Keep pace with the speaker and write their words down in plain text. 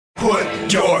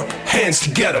Put your hands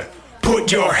together.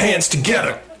 Put your hands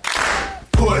together.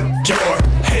 Put your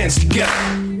hands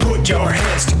together. Put your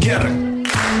hands together.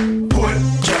 Put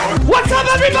your What's up,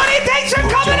 everybody? Thanks for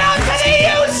coming out to the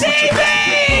UCB!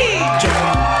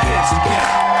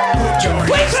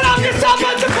 Please put on your cell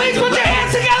phones and please put your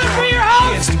hands together for your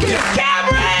host,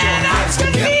 Cameron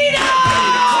Esposito!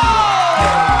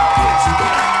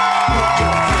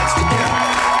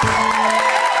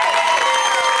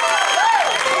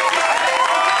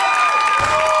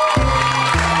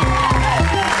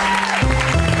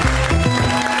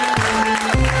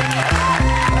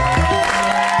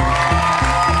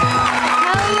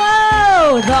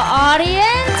 The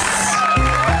audience?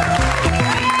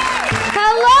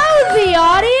 Hello, the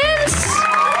audience?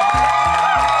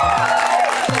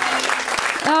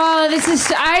 Oh,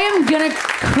 I am gonna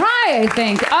cry, I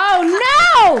think. Oh,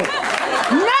 no!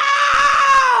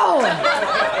 No!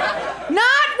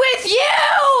 Not with you!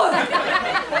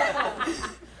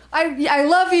 I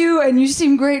love you, and you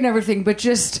seem great and everything, but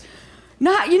just...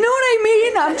 not, you know what I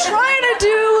mean? I'm trying to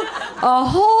do a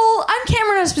whole... I'm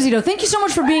Cameron Esposito. Thank you so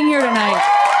much for being here tonight.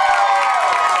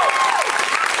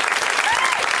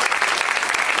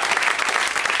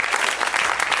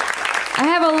 I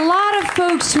have a lot of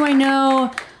folks who I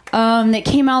know that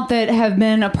came out that have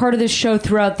been a part of this show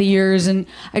throughout the years, and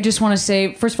I just want to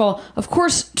say, first of all, of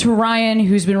course, to Ryan,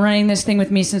 who's been running this thing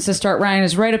with me since the start. Ryan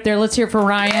is right up there. Let's hear it for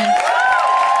Ryan.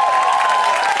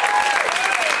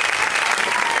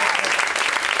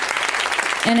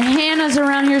 And Hannah's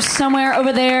around here somewhere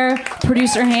over there.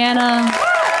 Producer Hannah.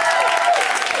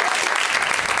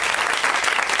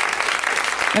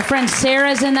 My friend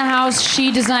Sarah's in the house. She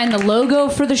designed the logo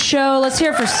for the show. Let's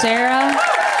hear it for Sarah.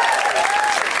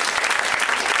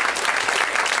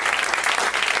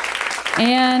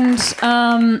 And,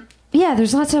 yeah,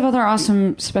 there's lots of other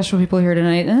awesome special people here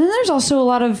tonight. And then there's also a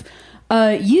lot of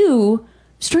you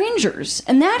strangers.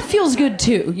 And that feels good,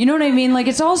 too. You know what I mean? Like,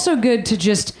 it's also good to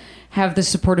just... have the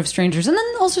support of strangers, and then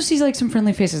also see like some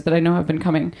friendly faces that I know have been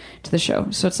coming to the show.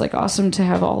 So it's like awesome to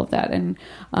have all of that, and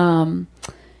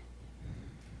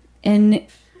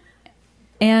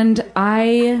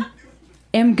I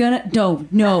am gonna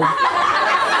no.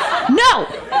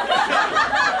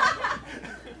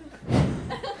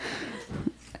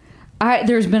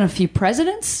 There's been a few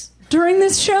presidents during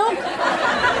this show.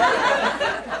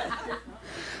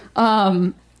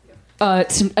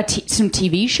 Some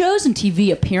TV shows and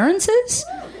TV appearances,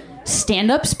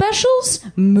 stand-up specials,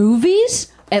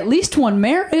 movies, at least one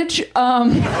marriage.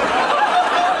 Come on!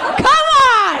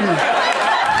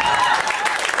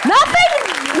 Nothing?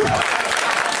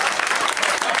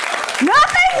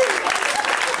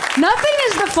 Nothing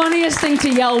is the funniest thing to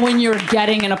yell when you're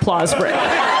getting an applause break.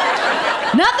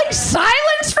 Nothing?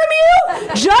 Silence from you?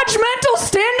 Judgmental,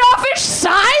 standoffish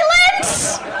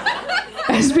silence?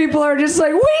 As people are just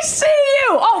like, we see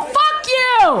you! Oh, fuck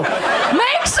you!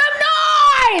 Make some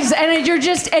noise! And you're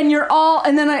just, and you're all,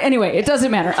 and then, anyway, it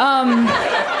doesn't matter.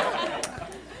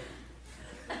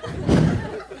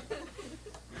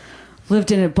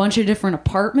 Lived in a bunch of different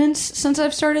apartments since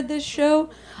I've started this show.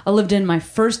 I lived in my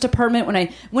first apartment.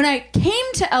 When I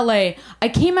came to LA, I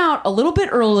came out a little bit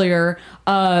earlier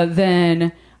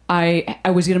than I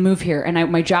was going to move here,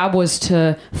 and my job was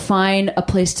to find a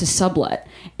place to sublet.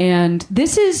 And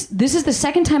this is the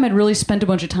second time I'd really spent a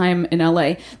bunch of time in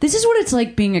LA. This is what it's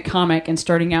like being a comic and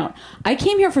starting out. I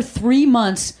came here for 3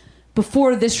 months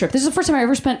before this trip. This is the first time I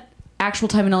ever spent actual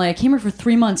time in LA. I came here for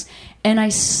 3 months, and I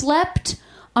slept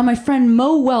on my friend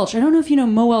Mo Welch. I don't know if you know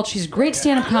Mo Welch. She's a great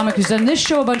stand-up comic who's done this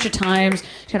show a bunch of times.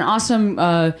 She's got an awesome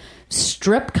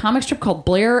comic strip called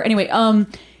Blair. Anyway,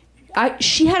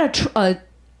 she had a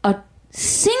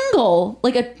single,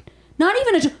 like not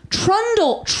even a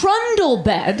trundle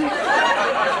bed.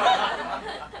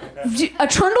 A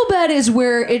trundle bed is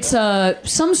where it's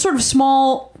some sort of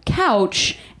small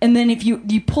couch, and then if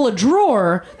you pull a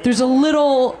drawer, there's a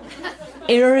little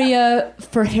area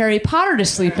for Harry Potter to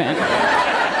sleep in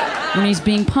when he's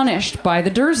being punished by the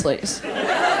Dursleys.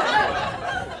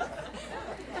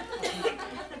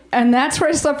 And that's where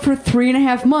I slept for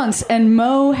 3.5 months. And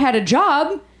Mo had a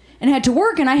job and had to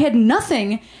work, and I had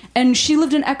nothing. And she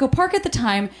lived in Echo Park at the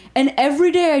time. And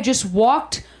every day I just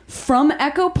walked from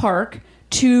Echo Park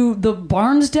to the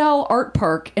Barnsdall Art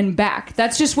Park and back.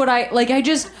 That's just what I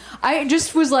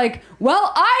just was like,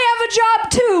 well, I have a job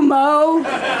too, Mo.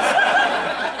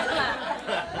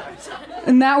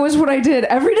 And that was what I did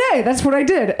every day. That's what I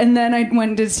did. And then I went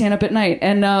and did stand up at night.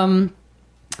 And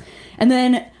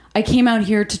then I came out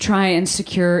here to try and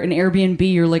secure an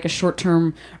Airbnb or like a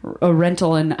short-term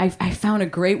rental, and I found a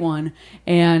great one.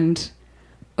 And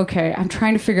okay, I'm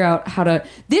trying to figure out how to.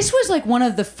 This was like one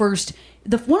of the first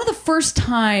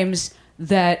times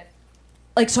that,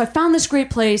 like, so I found this great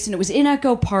place and it was in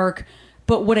Echo Park.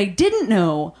 But what I didn't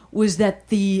know was that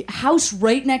the house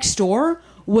right next door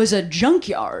was a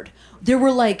junkyard. There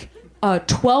were like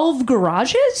 12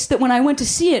 garages that when I went to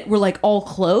see it were like all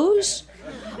closed.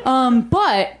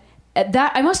 But at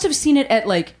that, I must have seen it at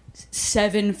like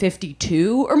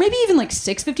 7:52 or maybe even like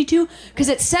 6:52, because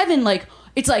at 7, like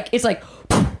it's like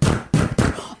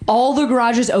all the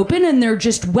garages open and they're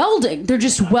just welding. They're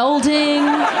just welding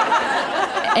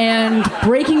and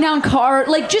breaking down car,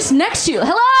 like just next to you.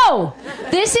 Hello,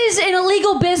 this is an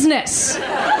illegal business.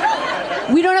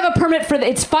 We don't have a permit for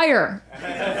it's fire.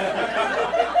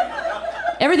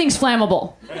 Everything's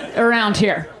flammable around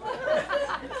here.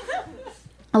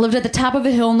 I lived at the top of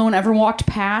a hill. No one ever walked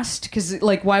past because,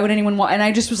 like, why would anyone walk? And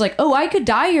I just was like, oh, I could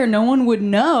die here. No one would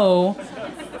know.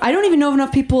 I don't even know of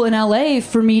enough people in LA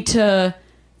for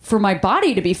my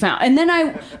body to be found. And then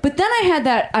I had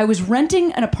that, I was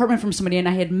renting an apartment from somebody and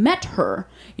I had met her,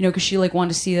 you know, because she like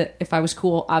wanted to see that if I was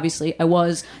cool. Obviously I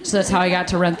was. So that's how I got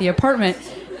to rent the apartment.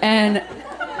 And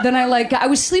then I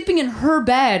was sleeping in her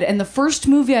bed, and the first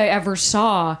movie I ever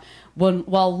saw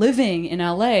while living in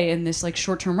LA in this like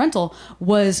short-term rental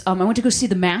was I went to go see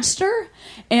The Master,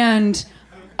 and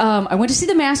I went to see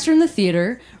The Master in the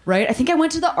theater, right? I think I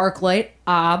went to the ArcLight,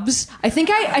 OBS. I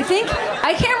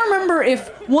can't remember if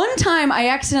one time I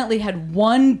accidentally had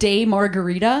one day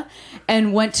margarita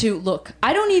and went to, look,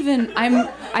 I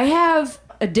have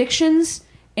addictions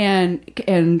and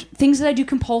things that I do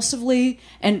compulsively,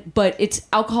 but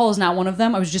alcohol is not one of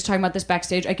them. I was just talking about this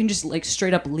backstage. I can just like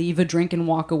straight up leave a drink and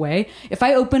walk away. If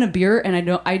I open a beer and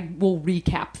I will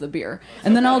recap the beer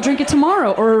and then I'll drink it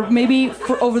tomorrow or maybe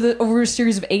over a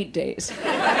series of 8 days.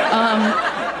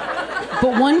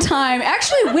 But one time,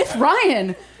 actually with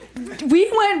Ryan,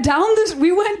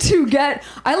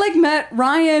 I met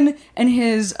Ryan and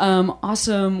his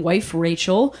awesome wife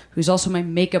Rachel, who's also my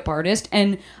makeup artist,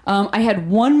 and I had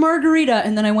one margarita,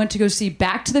 and then I went to go see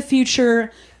Back to the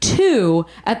Future 2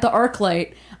 at the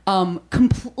ArcLight,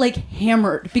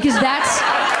 hammered, because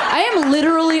I am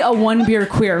literally a one beer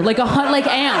queer, am.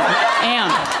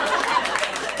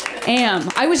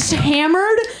 I was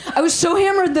hammered. I was so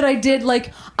hammered that I did,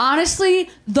 honestly, in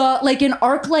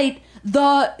ArcLight,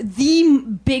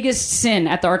 the biggest sin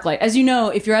at the ArcLight. As you know,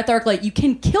 if you're at the ArcLight, you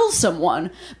can kill someone,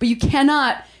 but you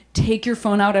cannot take your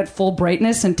phone out at full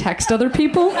brightness and text other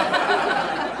people,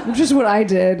 which is what I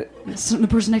did. So the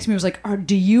person next to me was like,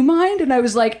 do you mind? And I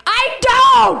was like, I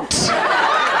don't!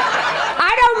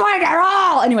 I don't mind at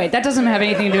all! Anyway, that doesn't have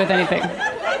anything to do with anything.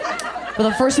 But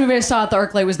the first movie I saw at the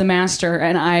ArcLight was The Master,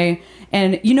 and I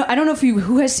don't know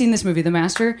who has seen this movie, The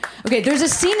Master? Okay, there's a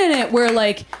scene in it where,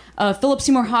 Philip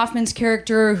Seymour Hoffman's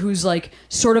character, who's,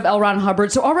 sort of L. Ron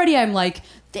Hubbard. So already I'm like,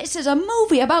 this is a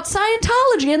movie about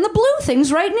Scientology and the blue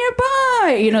thing's right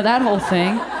nearby. You know, that whole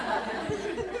thing.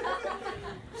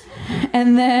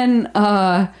 And then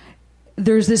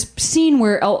there's this scene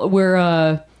where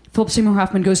Philip Seymour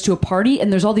Hoffman goes to a party,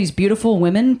 and there's all these beautiful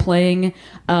women playing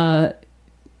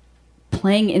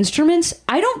instruments.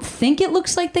 I don't think it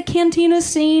looks like the cantina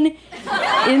scene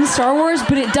in Star Wars,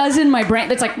 but it does in my brain.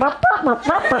 It's like,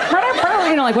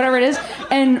 whatever it is.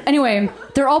 And anyway,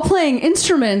 they're all playing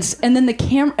instruments, and then the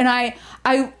camera, and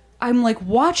I'm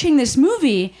watching this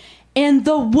movie, and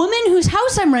the woman whose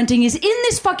house I'm renting is in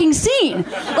this fucking scene.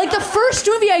 The first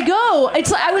movie I go,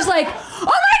 I was like, oh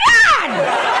my God!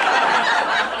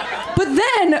 But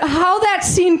then how that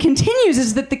scene continues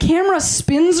is that the camera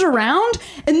spins around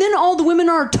and then all the women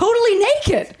are totally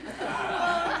naked.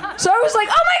 So I was like,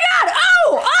 oh my God,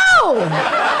 oh!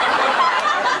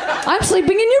 I'm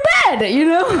sleeping in your bed,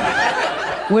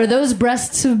 where those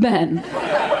breasts have been.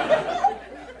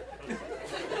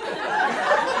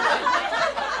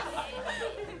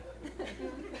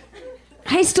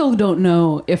 I still don't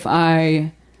know if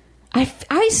I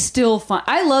still find,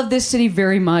 I love this city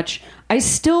very much. I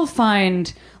still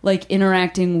find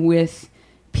interacting with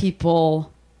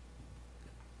people,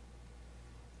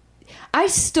 I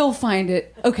still find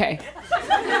it okay.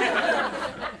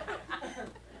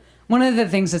 One of the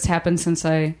things that's happened since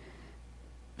I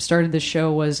started this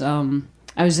show was I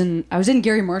was in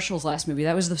Gary Marshall's last movie.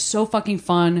 That was so fucking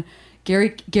fun.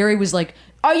 Gary was like,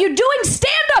 are you doing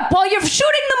stand-up while you're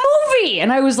shooting the movie?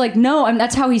 And I was like, no,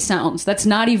 that's how he sounds. He's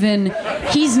not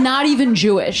even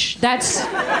Jewish. That's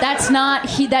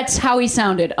how he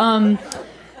sounded.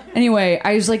 Anyway,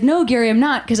 I was like, no, Gary, I'm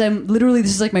not, because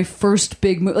this is my first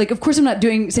big movie. Of course I'm not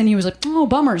doing, and he was like, oh,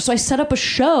 bummer. So I set up a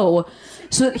show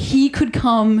so that he could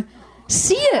come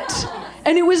see it.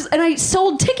 And I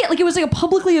sold ticket, like it was like a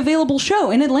publicly available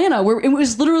show in Atlanta where it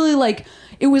was literally like,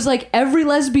 it was like every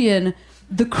lesbian,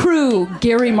 the crew,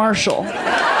 Gary Marshall.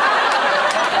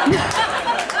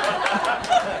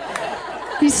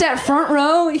 He sat front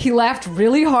row. He laughed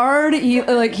really hard. He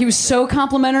was so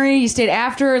complimentary. He stayed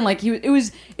after, and like it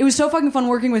was so fucking fun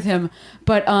working with him.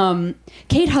 But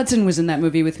Kate Hudson was in that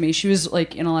movie with me. She was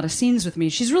like in a lot of scenes with me.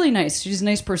 She's really nice. She's a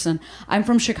nice person. I'm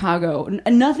from Chicago.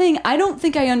 I don't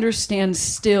think I understand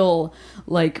still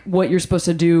like what you're supposed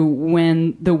to do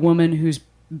when the woman whose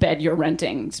bed you're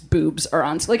renting's boobs are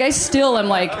on. Like I still am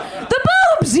like the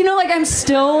boobs, like I'm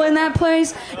still in that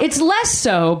place. It's less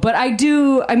so, but I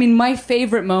mean, my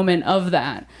favorite moment of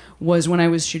that was when I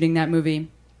was shooting that movie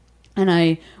and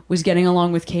I was getting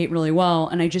along with Kate really well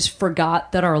and I just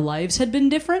forgot that our lives had been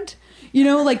different.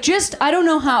 Like just, I don't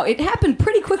know how, it happened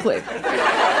pretty quickly.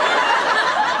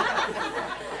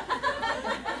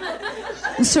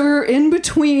 So we were in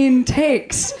between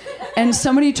takes and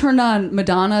somebody turned on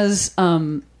Madonna's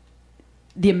The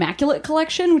Immaculate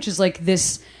Collection, which is like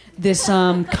this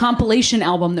compilation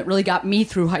album that really got me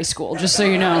through high school, just so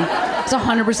you know. It's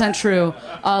 100% true.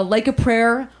 Like a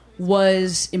Prayer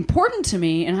was important to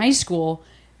me in high school,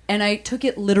 and I took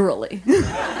it literally.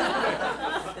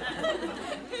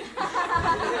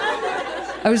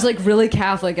 I was like really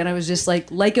Catholic, and I was just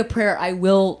like a prayer, I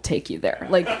will take you there.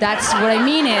 Like that's what I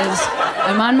mean is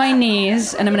I'm on my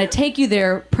knees and I'm going to take you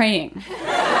there praying.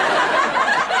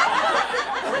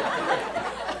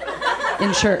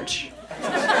 In church.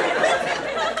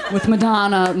 With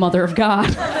Madonna, Mother of God.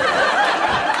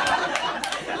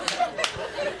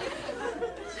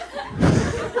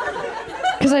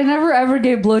 Because I never ever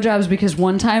gave blowjobs because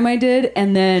one time I did,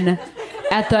 and then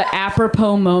at the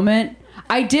apropos moment,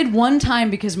 I did one time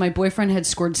because my boyfriend had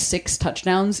scored 6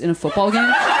 touchdowns in a football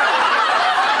game.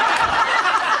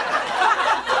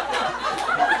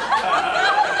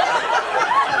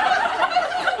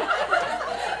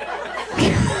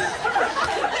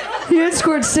 He had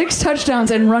scored 6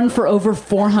 touchdowns and run for over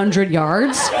 400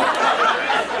 yards.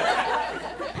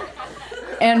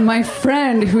 And my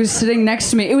friend who's sitting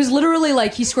next to me, it was literally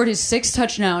like he scored his 6th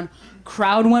touchdown.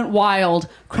 Crowd went wild.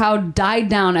 Crowd died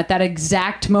down at that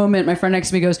exact moment. My friend next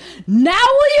to me goes, "Now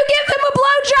will you give them a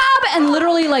blowjob?" And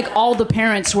literally, like, all the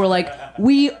parents were like,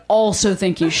 "We also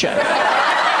think you should."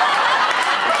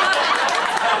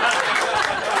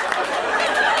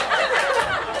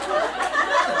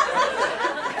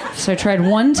 So I tried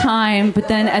one time, but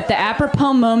then at the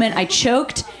apropos moment, I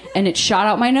choked and it shot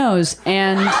out my nose.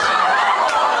 And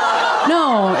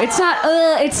no, it's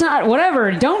not,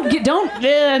 whatever. Don't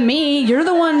me. You're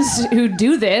the ones who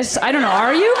do this. I don't know.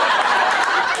 Are you?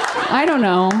 I don't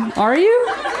know. Are you?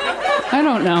 I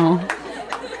don't know.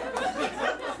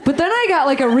 But then I got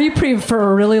like a reprieve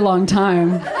for a really long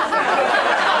time.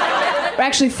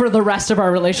 Actually, for the rest of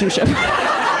our relationship.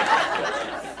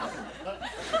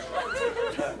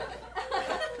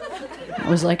 I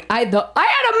was like, I had a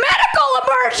medical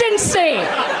emergency!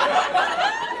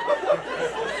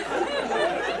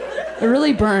 It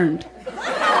really burned.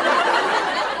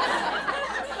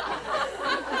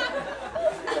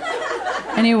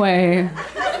 Anyway,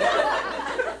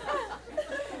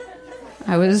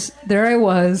 I was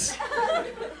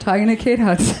talking to Kate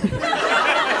Hudson.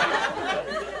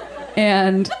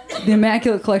 And the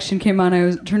Immaculate Collection came on.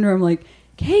 I turned to her, I'm like,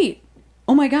 Kate,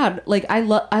 oh my God, like I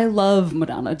love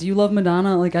Madonna. Do you love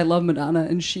Madonna? Like I love Madonna.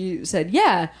 And she said,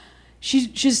 yeah, she's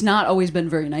just not always been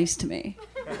very nice to me.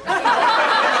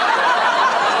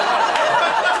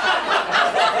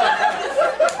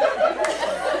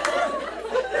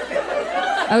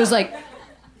 I was like,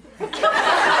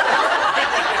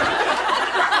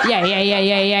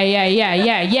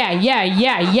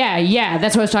 yeah.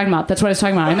 That's what I was talking about. I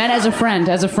meant as a friend.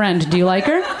 Do you like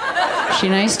her? Is she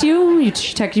nice to you?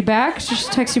 She text you back? She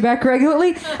texts you back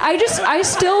regularly? I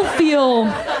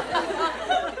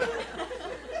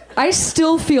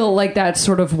still feel like that's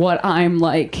sort of what I'm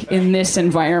like in this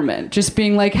environment. Just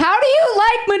being like, how do you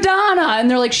like Madonna? And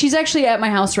they're like, she's actually at my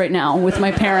house right now with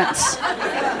my parents.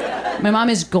 My mom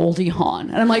is Goldie Hawn.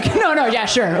 And I'm like, no, yeah,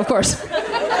 sure, of course.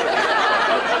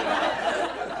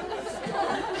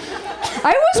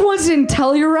 I was once in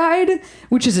Telluride,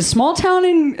 which is a small town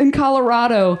in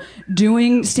Colorado,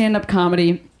 doing stand-up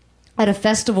comedy at a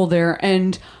festival there.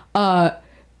 And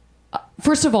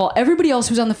first of all, everybody else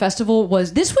who was on the festival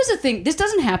this was a thing. This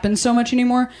doesn't happen so much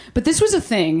anymore, but this was a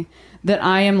thing that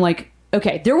I am like,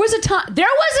 okay, there was a time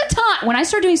when I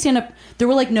started doing stand-up, there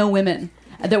were like no women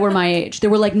that were my age. There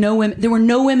were like no women. There were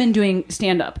no women doing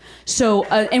stand up. So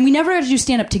and we never had to do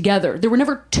stand up together. There were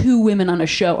never two women on a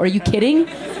show. Are you kidding?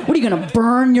 What are you gonna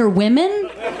burn your women?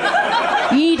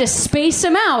 You need to space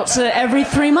them out so that every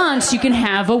 3 months you can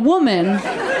have a woman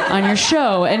on your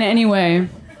show. And anyway,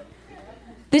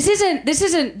 this isn't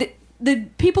the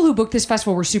people who booked this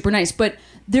festival were super nice, but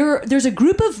there's a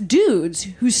group of dudes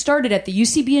who started at the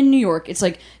UCB in New York. It's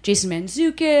like Jason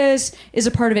Mantzoukas is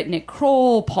a part of it, Nick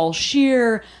Kroll, Paul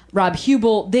Scheer, Rob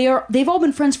Hubel. They've all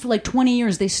been friends for like 20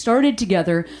 years. They started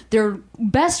together. They're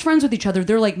best friends with each other.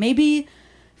 They're like maybe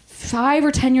 5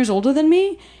 or 10 years older than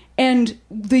me. And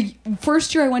the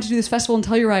first year I went to do this festival in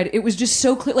Telluride, it was just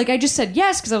so clear. Like, I just said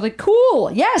yes, because I was like,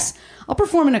 cool, yes, I'll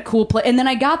perform in a cool place. And then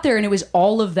I got there, and it was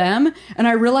all of them. And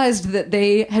I realized that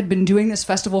they had been doing this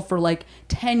festival for like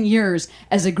 10 years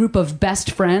as a group of best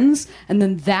friends. And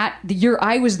then the year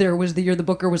I was there was the year the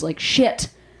booker was like, shit,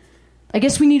 I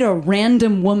guess we need a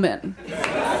random woman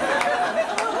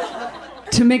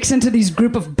to mix into these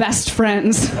group of best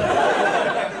friends.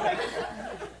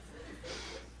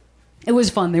 It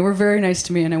was fun. They were very nice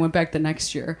to me, and I went back the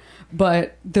next year.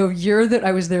 But the year that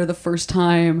I was there the first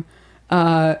time,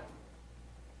 Rob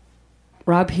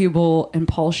Hubel and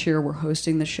Paul Scheer were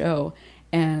hosting the show,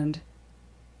 and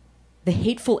The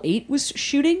Hateful Eight was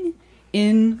shooting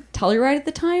in Telluride at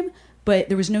the time, but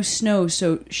there was no snow,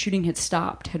 so shooting had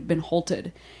been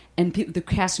halted. And the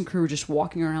cast and crew were just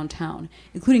walking around town,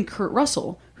 including Kurt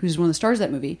Russell, who's one of the stars of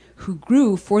that movie, who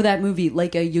grew for that movie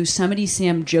like a Yosemite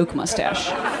Sam joke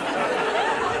mustache.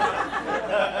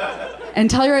 And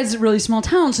Telluride's a really small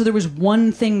town, so there was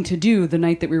one thing to do the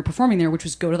night that we were performing there, which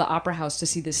was go to the Opera House to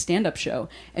see this stand-up show.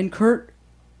 And Kurt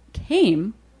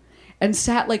came and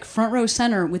sat like front row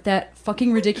center with that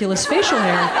fucking ridiculous facial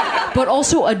hair, but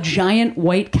also a giant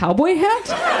white cowboy hat.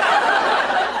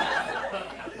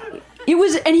 He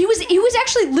was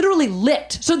actually literally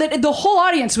lit, so that the whole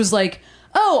audience was like,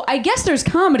 oh, I guess there's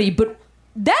comedy, but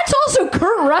that's also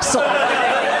Kurt Russell.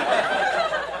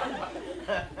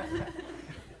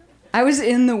 I was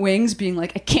in the wings being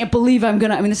like, I can't believe I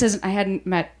hadn't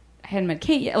met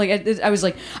Kate yet. Like, I was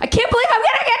like, I can't believe I'm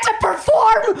gonna get to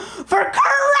perform for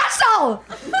Kurt Russell,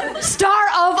 star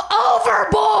of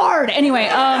Overboard. Anyway,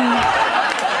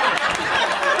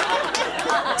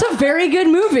 it's a very good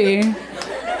movie.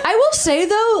 I will say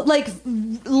though, like,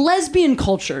 lesbian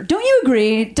culture. Don't you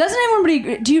agree? Doesn't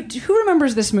everybody agree? Who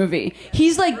remembers this movie?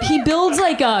 He builds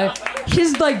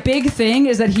his big thing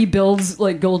is that he builds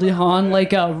like Goldie Hawn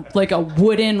like a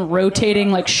wooden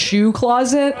rotating like shoe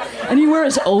closet, and he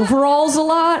wears overalls a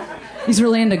lot. He's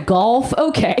really into golf.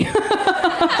 Okay.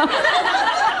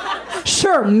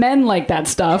 Sure, men like that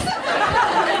stuff.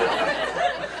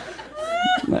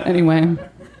 But anyway,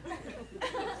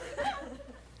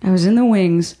 I was in the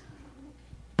wings.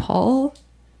 Paul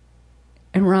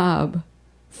and Rob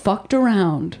fucked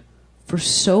around for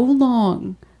so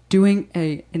long doing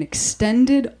an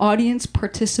extended audience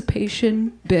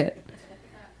participation bit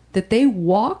that they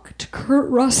walked Kurt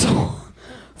Russell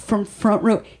from front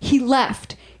row. He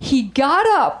left. He got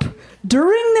up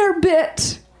during their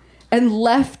bit and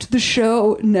left the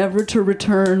show, never to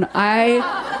return.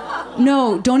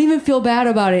 No, don't even feel bad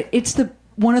about it. It's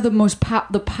one of the most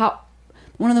powerful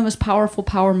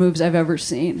power moves I've ever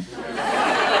seen.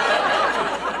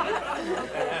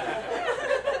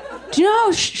 Do you know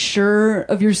how sure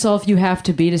of yourself you have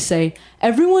to be to say,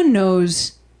 everyone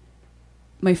knows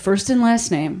my first and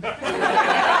last name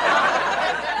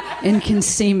and can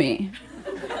see me,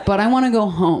 but I want to go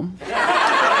home.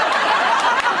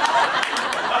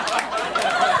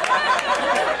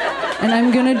 And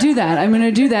I'm going to do that. I'm going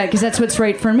to do that because that's what's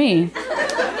right for me.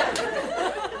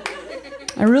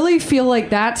 I really feel like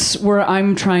that's where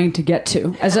I'm trying to get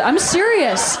to. I'm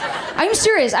serious.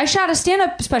 I shot a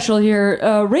stand-up special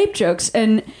here, rape jokes,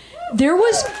 and there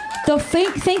was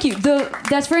thank you.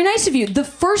 That's very nice of you. The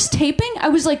first taping, I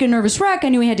was like a nervous wreck. I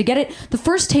knew we had to get it. The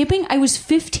first taping, I was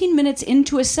 15 minutes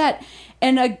into a set,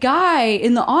 and a guy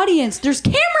in the audience, there's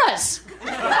cameras,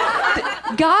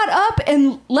 got up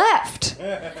and left.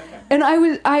 And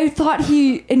I thought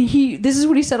this is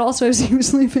what he said also as he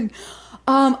was leaving.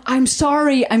 I'm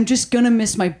sorry, I'm just gonna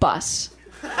miss my bus.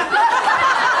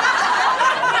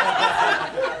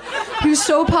 He was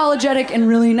so apologetic and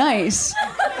really nice.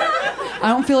 I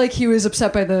don't feel like he was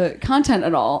upset by the content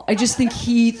at all. I just think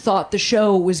he thought the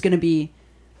show was gonna be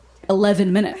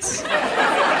 11 minutes.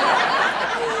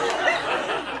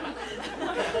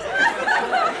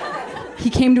 He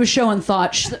came to a show and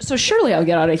thought, so surely I'll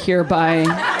get out of here by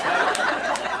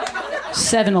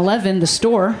 7-Eleven, the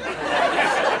store.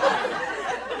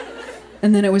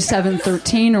 And then it was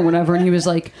 7:13 or whatever, and he was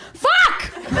like,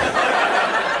 fuck!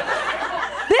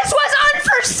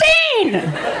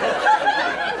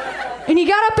 fine. And he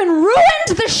got up and ruined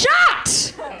the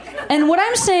shot. And what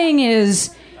I'm saying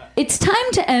is, it's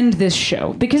time to end this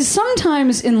show, because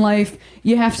sometimes in life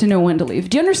you have to know when to leave.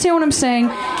 Do you understand what I'm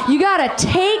saying? You gotta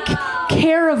take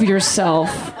care of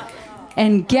yourself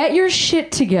and get your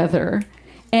shit together.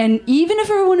 And even if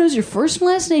everyone knows your first and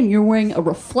last name, you're wearing a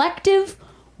reflective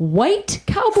white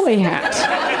cowboy hat.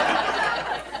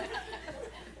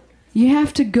 You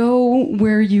have to go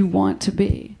where you want to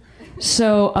be.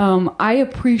 So I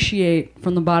appreciate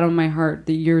from the bottom of my heart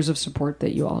the years of support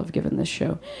that you all have given this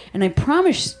show. And I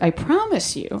promise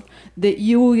you that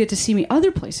you will get to see me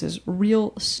other places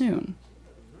real soon.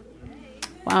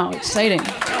 Wow, exciting.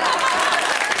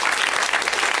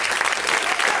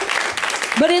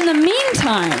 But in the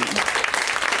meantime,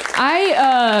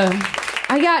 I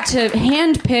got to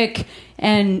handpick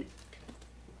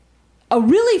a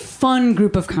really fun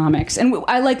group of comics, and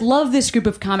I love this group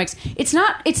of comics. It's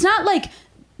not like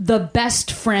the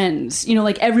best friends,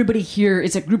 like everybody here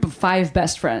is a group of 5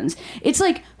 best friends. It's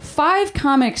like 5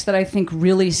 comics that I think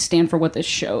really stand for what this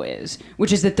show is,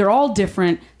 which is that they're all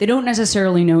different. They don't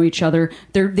necessarily know each other.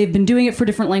 They've been doing it for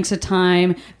different lengths of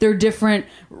time. They're different,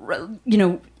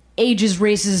 ages,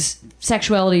 races,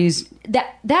 sexualities.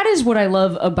 That is what I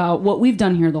love about what we've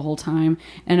done here the whole time,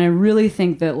 and I really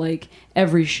think that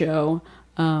every show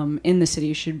in the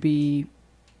city should be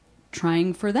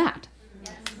trying for that.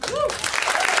 Yes.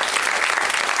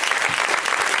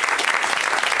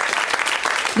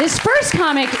 This first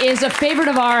comic is a favorite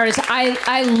of ours.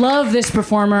 I love this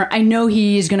performer. I know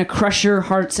he is going to crush your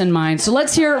hearts and minds. So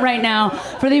let's hear it right now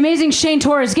for the amazing Shane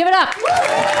Torres. Give it up.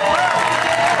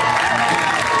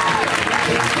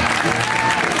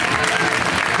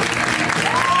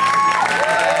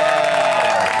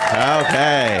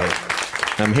 Okay.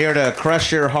 I'm here to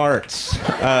crush your hearts.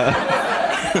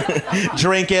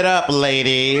 Drink it up,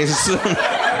 ladies.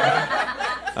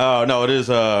 Oh, no,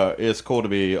 it's cool to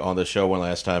be on the show one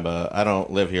last time. I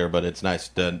don't live here, but it's nice.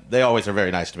 They always are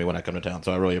very nice to me when I come to town,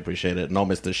 so I really appreciate it, and I'll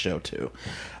miss this show, too.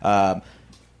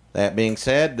 That being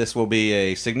said, this will be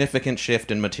a significant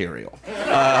shift in material.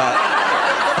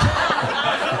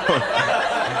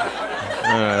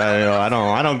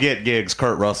 I don't get gigs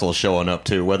Kurt Russell's showing up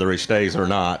to, whether he stays or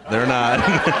not. They're not.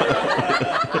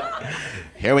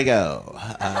 Here we go.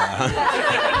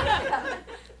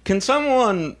 Can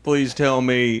someone please tell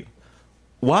me,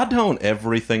 why don't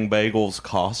everything bagels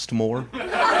cost more?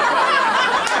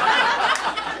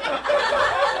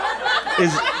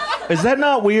 Is that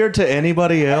not weird to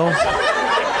anybody else?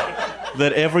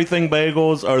 That everything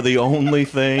bagels are the only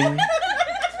thing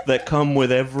that come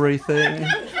with everything?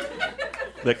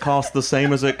 That cost the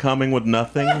same as it coming with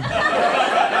nothing?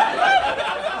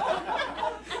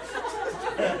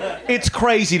 It's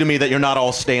crazy to me that you're not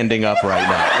all standing up right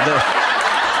now.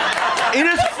 It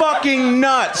is fucking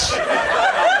nuts.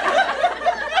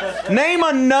 Name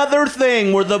another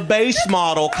thing where the base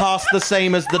model costs the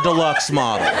same as the deluxe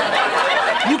model.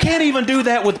 You can't even do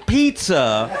that with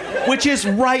pizza, which is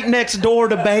right next door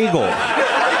to bagel.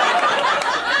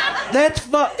 That's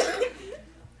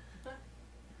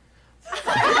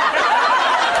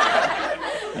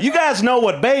You guys know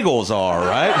what bagels are,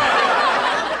 right?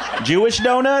 Jewish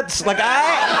donuts? I'm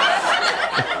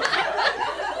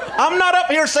not up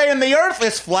here saying the earth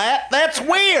is flat. That's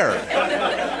weird.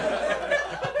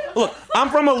 Look,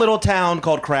 I'm from a little town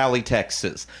called Crowley,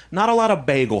 Texas. Not a lot of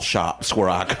bagel shops where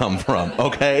I come from,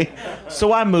 okay?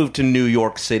 So I moved to New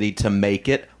York City to make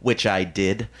it, which I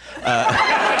did.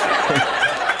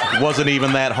 Wasn't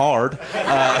even that hard.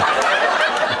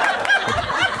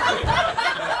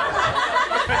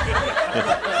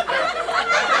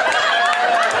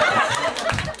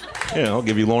 Yeah, I'll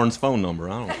give you Lauren's phone number.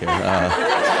 I don't care.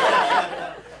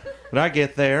 But I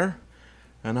get there,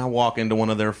 and I walk into one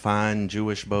of their fine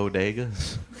Jewish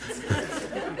bodegas.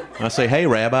 I say, hey,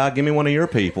 Rabbi, give me one of your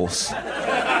peoples.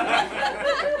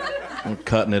 I'm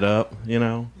cutting it up,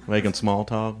 making small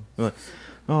talk. Like,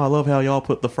 oh, I love how y'all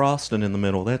put the frosting in the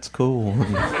middle. That's cool.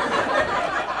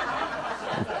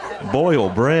 Boil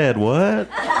bread, what?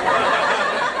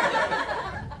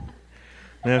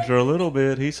 After a little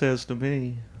bit, he says to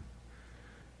me,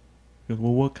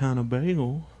 well, what kind of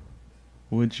bagel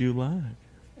would you like?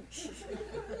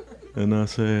 And I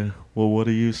said, well, what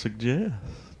do you suggest?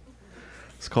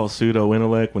 It's called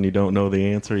pseudo-intellect. When you don't know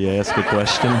the answer, you ask a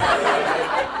question.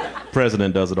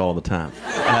 President does it all the time.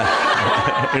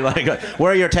 You're like,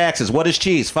 where are your taxes? What is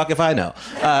cheese? Fuck if I know.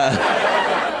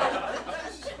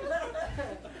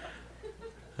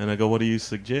 And I go, what do you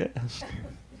suggest?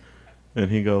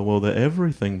 And he go, well, the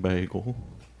everything bagel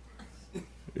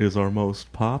is our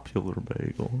most popular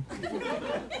bagel.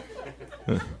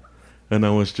 And I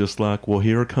was just like, well,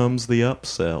 here comes the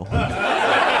upsell.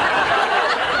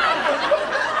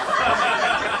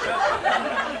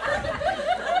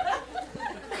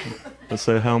 I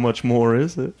said, how much more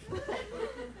is it?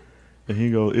 And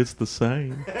he goes, it's the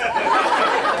same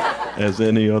as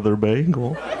any other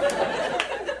bagel.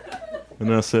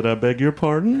 And I said, I beg your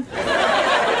pardon?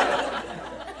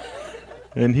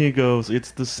 And he goes,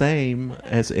 it's the same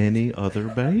as any other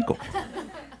bagel.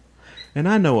 And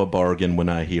I know a bargain when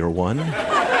I hear one.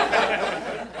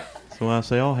 So I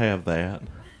say, I'll have that.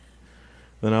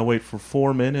 Then I wait for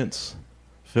 4 minutes,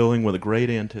 filling with a great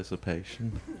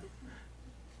anticipation,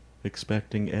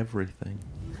 expecting everything.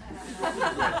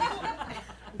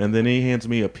 And then he hands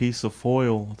me a piece of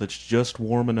foil that's just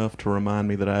warm enough to remind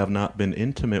me that I have not been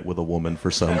intimate with a woman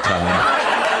for some time.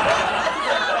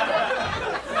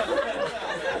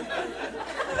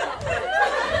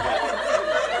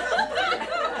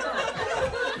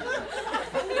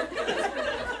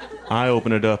 I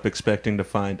open it up expecting to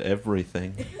find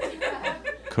everything.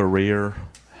 Career,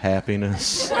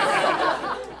 happiness.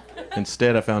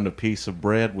 Instead, I found a piece of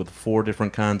bread with 4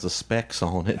 different kinds of specks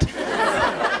on it.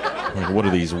 Like, what are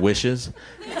these, wishes?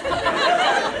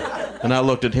 And I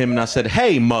looked at him and I said,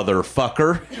 hey,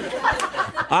 motherfucker,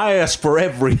 I asked for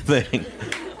everything.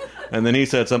 And then he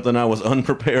said something I was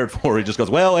unprepared for. He just goes,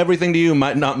 well, everything to you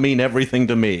might not mean everything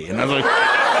to me. And I was like,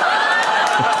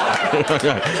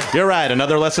 you're right,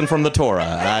 another lesson from the Torah.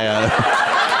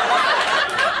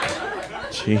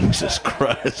 Jesus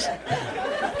Christ.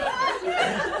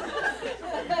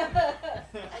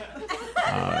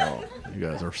 Oh, you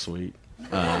guys are sweet.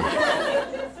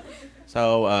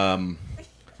 So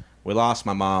we lost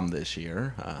my mom this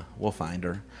year. We'll find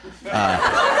her.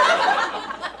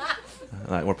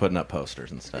 Like, we're putting up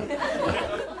posters and stuff.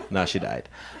 No, she died.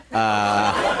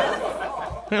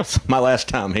 It's my last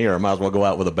time here. I might as well go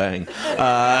out with a bang.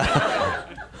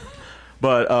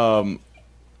 But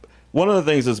one of the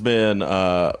things that's been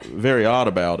very odd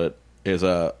about it is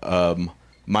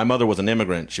my mother was an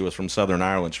immigrant. She was from Southern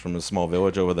Ireland. She's from a small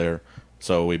village over there.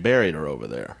 So we buried her over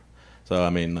there. So, I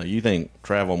mean, you think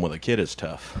traveling with a kid is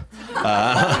tough.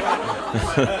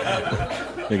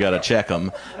 You got to check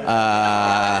them.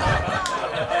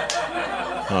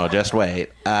 Oh, just wait.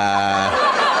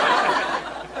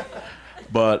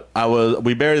 But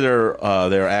we buried her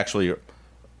there actually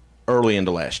early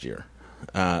into last year.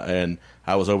 And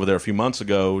I was over there a few months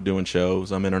ago doing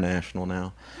shows. I'm international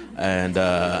now. And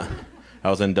I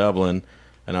was in Dublin,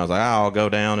 and I was like, I'll go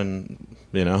down and,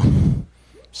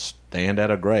 stand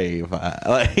at a grave.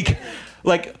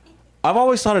 Like I've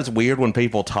always thought it's weird when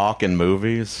people talk in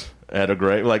movies at a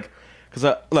grave. Like,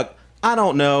 because, I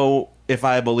don't know if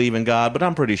I believe in God, but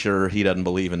I'm pretty sure he doesn't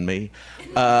believe in me.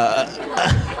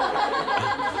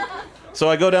 So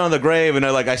I go down to the grave and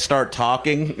I start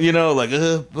talking,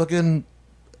 fucking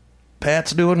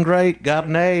Pat's doing great, got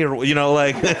an A, or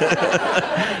I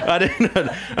didn't.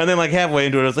 And then halfway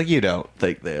into it, I was like, you don't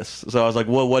think this. So I was like,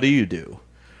 well, what do you do?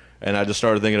 And I just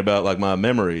started thinking about my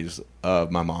memories of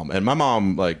my mom. And my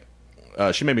mom,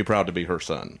 she made me proud to be her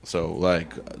son. So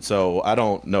so I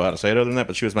don't know how to say it other than that,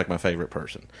 but she was my favorite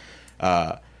person.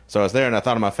 So I was there and I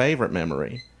thought of my favorite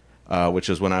memory. Which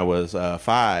is when I was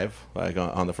 5,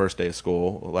 on the first day of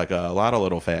school. Like a lot of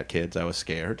little fat kids, I was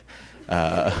scared.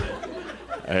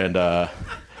 And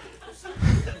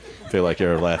feel like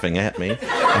you're laughing at me.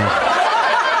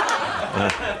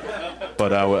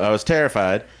 But I was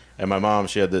terrified. And my mom,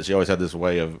 she always had this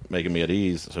way of making me at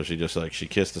ease. So she just she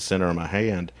kissed the center of my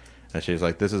hand. And she's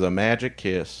like, this is a magic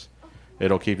kiss.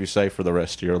 It'll keep you safe for the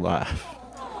rest of your life.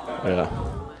 Yeah.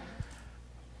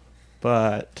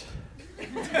 But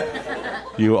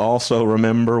you also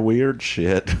remember weird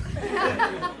shit.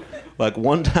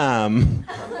 One time,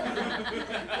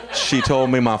 she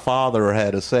told me my father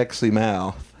had a sexy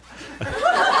mouth.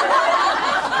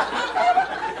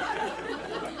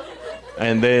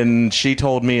 And then she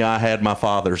told me I had my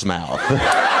father's mouth.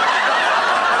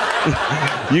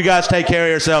 You guys take care of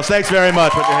yourselves. Thanks very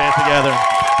much. Put your hands together.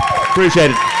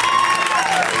 Appreciate it.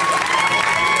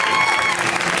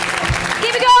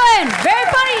 Keep it going. Very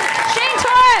funny. Shane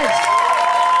Torres.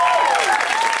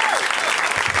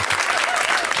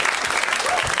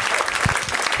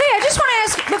 Hey, I just want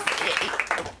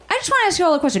to ask you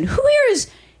all a question. Who here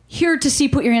is here to see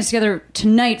Put Your Hands Together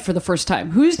tonight for the first time?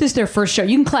 Who's this their first show?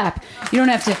 You can clap. You don't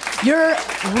have to. Your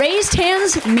raised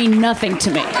hands mean nothing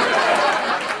to me.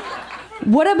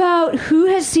 What about who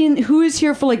is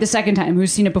here for the second time?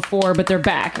 Who's seen it before but they're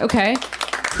back? Okay.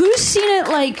 Who's seen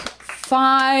it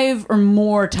 5 or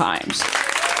more times?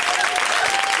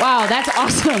 Wow, that's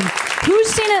awesome. Who's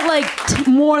seen it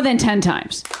more than 10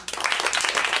 times?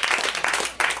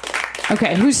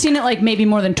 Okay, who's seen it like maybe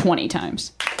more than 20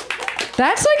 times?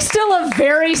 That's like still a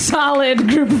very solid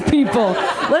group of people.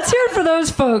 Let's hear it for those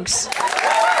folks.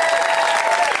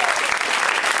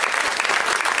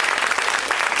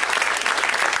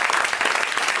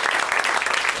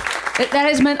 That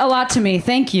has meant a lot to me.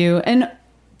 Thank you. And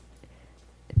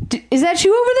is that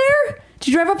you over there? Did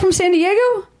you drive up from San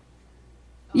Diego?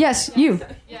 Yes, you.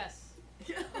 Yes.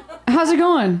 How's it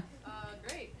going?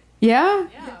 Great. Yeah?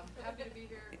 Yeah, I'm happy to be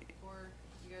here before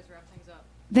you guys wrap things up.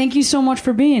 Thank you so much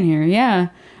for being here. Yeah.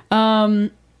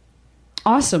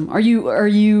 Awesome. Are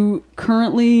you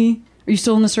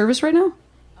still in the service right now?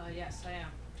 Yes, I am.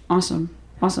 Awesome.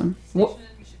 Awesome. Stationed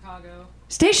in Chicago.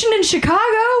 Stationed in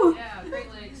Chicago? Yeah,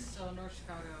 Great Lakes, so North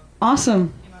Chicago.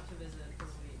 Awesome. Came out to visit for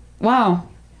the week. Wow.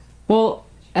 Well,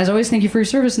 as always, thank you for your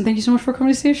service and thank you so much for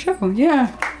coming to see a show.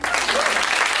 Yeah.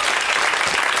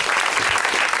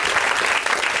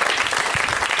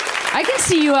 I can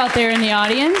see you out there in the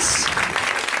audience.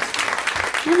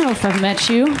 I don't know if I've met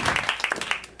you.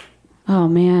 Oh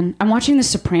man, I'm watching The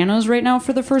Sopranos right now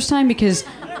for the first time because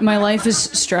my life is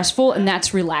stressful and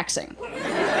that's relaxing.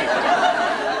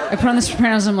 I put on The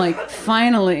Sopranos, I'm like,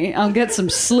 finally, I'll get some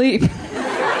sleep.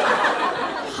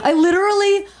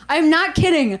 I'm not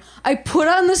kidding. I put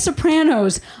on The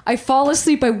Sopranos. I fall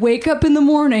asleep. I wake up in the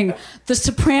morning. The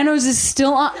Sopranos is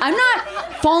still on. I'm not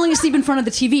falling asleep in front of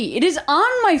the TV. It is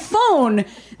on my phone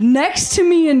next to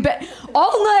me in bed.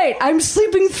 All night, I'm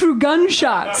sleeping through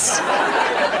gunshots.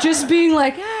 Just being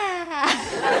like,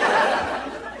 ah.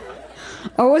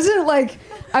 I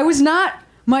was not,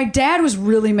 my dad was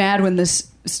really mad when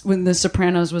The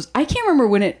Sopranos was, I can't remember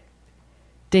when it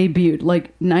debuted,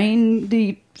 like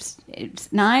 99?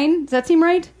 Does that seem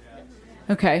right? Yeah.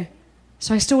 Okay.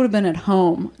 So I still would have been at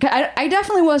home. I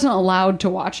definitely wasn't allowed to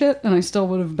watch it, and I still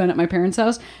would have been at my parents'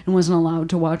 house and wasn't allowed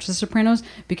to watch The Sopranos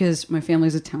because my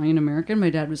family's Italian-American. My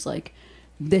dad was like,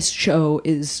 this show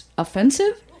is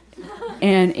offensive,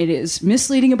 and it is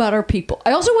misleading about our people.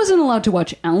 I also wasn't allowed to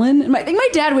watch Ellen. I think my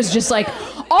dad was just like,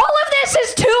 all of this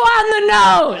is too on the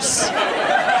nose.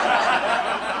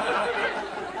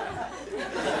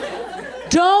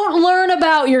 Don't learn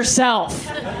about yourself.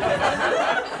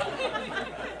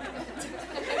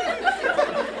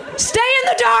 Stay in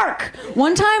the dark.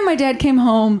 One time my dad came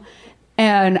home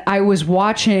and I was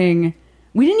watching,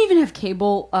 we didn't even have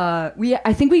cable.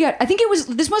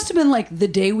 This must have been like the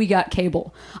day we got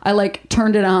cable. I like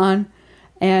turned it on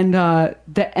and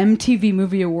the MTV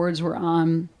Movie Awards were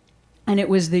on and it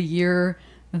was the year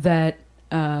that,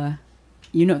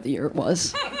 you know the year it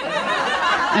was.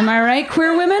 Am I right,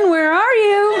 queer women? Where are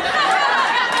you?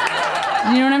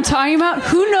 You know what I'm talking about?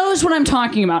 Who knows what I'm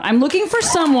talking about? I'm looking for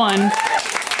someone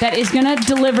that is going to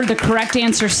deliver the correct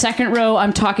answer. Second row,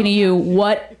 I'm talking to you.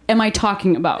 What am I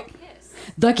talking about?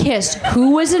 The Kiss.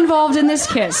 Who was involved in this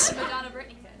kiss? Madonna Britney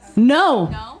kiss.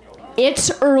 No.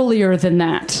 It's earlier than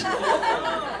that.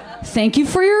 Thank you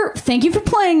for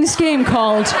playing this game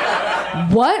called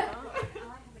What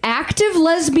Active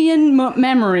Lesbian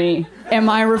Memory am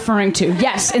I referring to?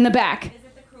 Yes, in the back.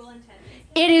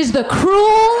 Is it the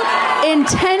Cruel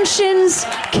Intentions? It is the Cruel Intentions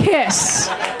kiss.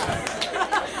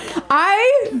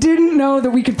 I didn't know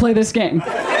that we could play this game.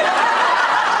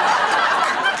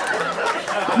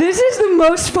 This is the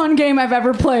most fun game I've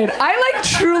ever played. I like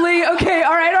truly, okay,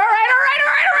 all right.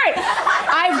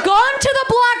 I've gone to the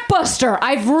Blockbuster.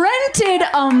 I've rented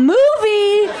a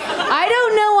movie. I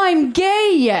don't know I'm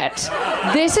gay yet.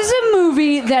 This is a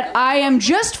movie that I am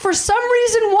just for some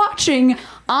reason watching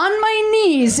on my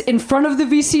knees in front of the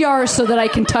VCR so that I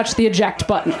can touch the eject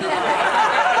button.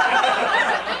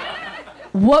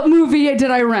 What movie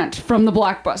did I rent from the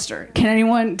Blockbuster?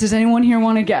 Does anyone here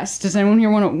want to guess? Does anyone here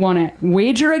want to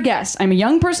wager a guess? I'm a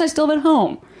young person, I still live at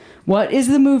home. What is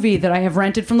the movie that I have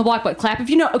rented from the Blockbuster? Clap if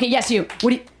you know. Okay, yes, you.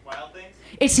 What do you... Wild Things?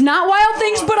 It's not Wild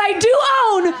Things, but I do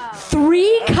own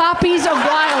 3 copies of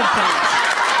Wild Things.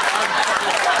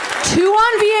 2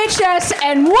 on VHS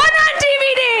and 1 on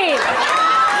DVD.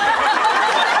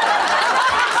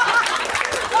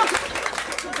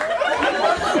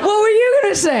 What were you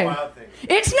going to say? Wild Things.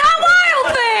 It's not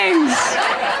Wild Things!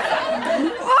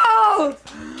 Oh!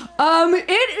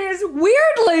 It is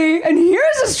weirdly, and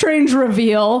here's a strange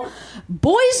reveal,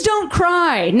 Boys Don't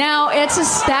Cry. Now, that's a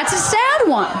sad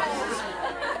one.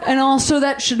 And also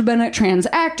that should have been a trans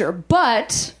actor.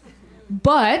 But,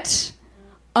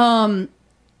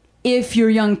 if you're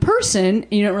a young person,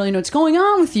 and you don't really know what's going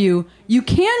on with you, you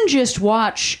can just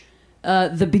watch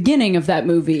the beginning of that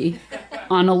movie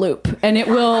on a loop. And it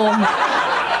will...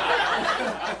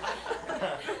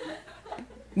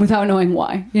 without knowing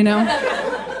why, you know?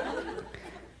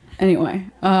 Anyway,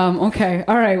 okay.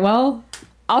 All right, well,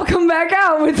 I'll come back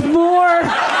out with more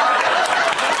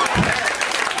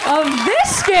of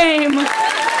this game.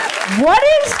 What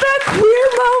is the queer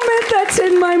moment that's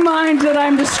in my mind that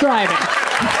I'm describing?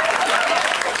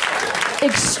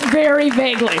 Very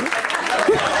vaguely.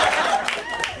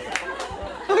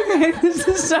 Okay, this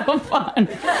is so fun.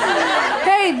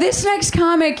 Hey, this next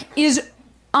comic is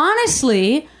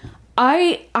honestly,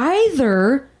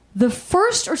 either the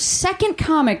first or second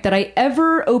comic that I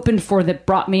ever opened for that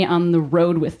brought me on the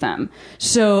road with them.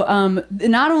 So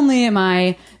not only am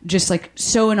I just like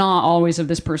so in awe always of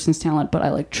this person's talent, but I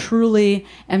like truly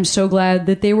am so glad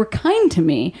that they were kind to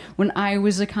me when I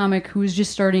was a comic who was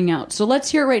just starting out. So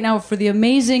let's hear it right now for the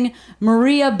amazing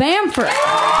Maria Bamford.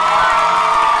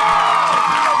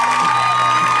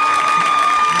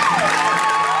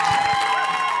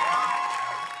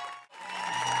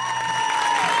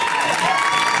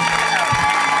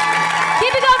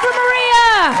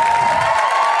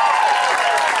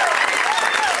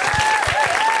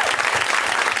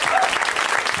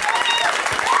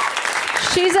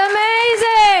 She's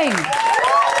amazing.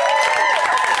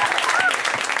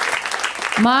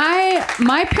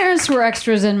 My parents were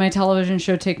extras in my television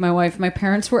show Take My Wife. My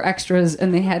parents were extras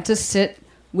and they had to sit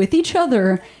with each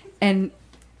other and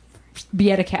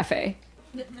be at a cafe.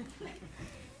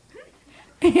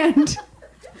 And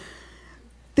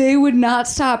they would not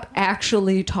stop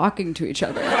actually talking to each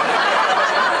other.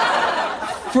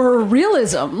 For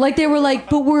realism. Like they were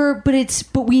like,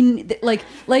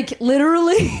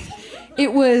 literally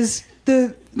it was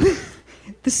the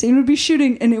scene would be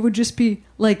shooting and it would just be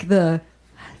like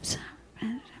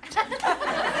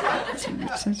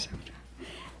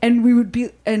and we would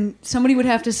be, and somebody would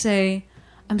have to say,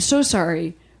 I'm so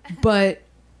sorry, but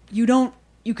you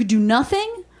could do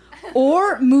nothing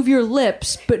or move your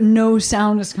lips, but no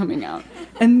sound is coming out.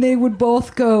 And they would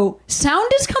both go, sound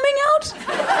is coming out?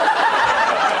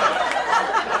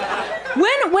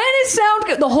 When is sound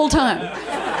the whole time?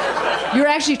 You're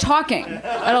actually talking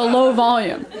at a low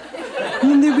volume.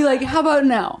 And then they'd be like, how about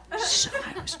now? So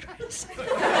I was trying to say.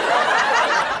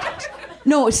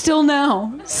 No, it's still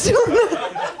now. Still now.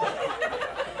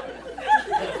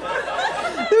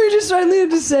 Then we just finally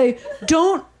had to say,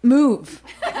 don't move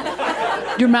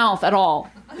your mouth at all.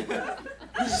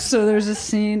 So there's a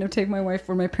scene of Take My Wife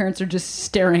where my parents are just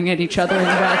staring at each other in the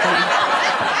background.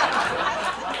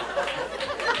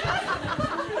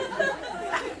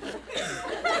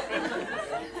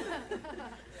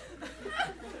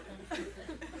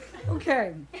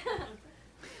 Okay.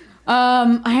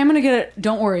 I am gonna get it.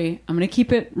 Don't worry. I'm gonna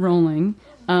keep it rolling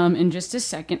in just a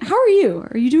second. How are you?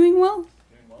 Are you doing well? Doing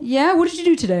well. Yeah. What did you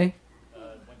do today? Went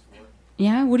to work.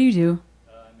 Yeah. What do you do?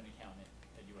 I'm an accountant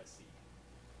at USC.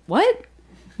 What?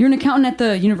 You're an accountant at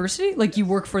the university? Like you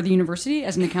work for the university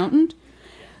as an accountant?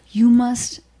 You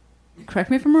must, correct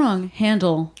me if I'm wrong,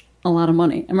 handle a lot of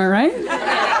money. Am I right?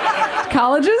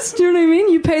 Colleges? Do you know what I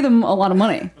mean? You pay them a lot of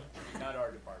money. Not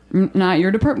our department. Not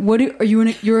your department.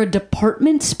 You're a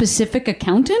department-specific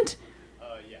accountant?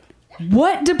 Yeah.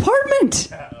 What department?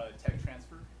 Tech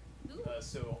transfer.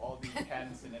 So all the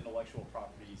patents and intellectual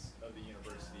properties of the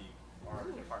university our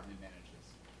department manages.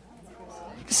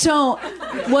 So,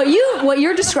 what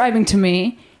you're describing to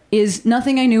me is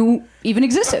nothing I knew even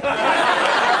existed.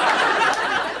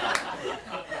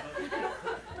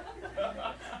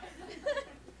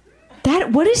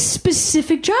 What is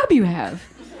specific job you have?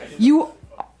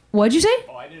 What'd you say?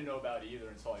 Oh, I didn't know about it either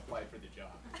until I applied for the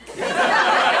job.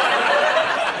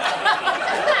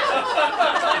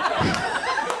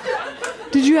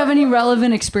 Did you have any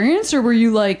relevant experience, or were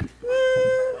you like?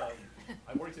 I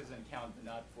worked as an accountant, but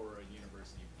not for a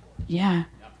university before. Yeah.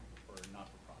 Not for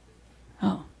not-for-profit.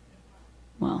 Oh.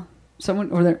 Well,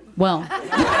 someone or there. Well. Who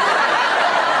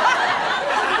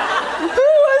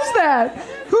was that?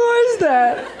 Who was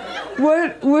that?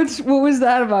 What was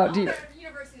that about?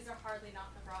 Universities are hardly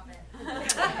not-for-profit.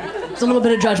 There's a little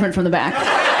bit of judgment from the back.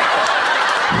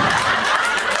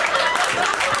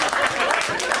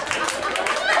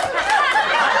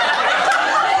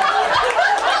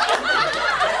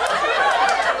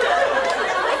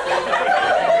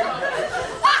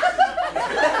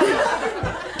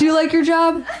 Do you like your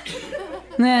job?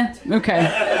 Nah, okay.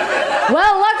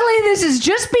 Well, luckily this is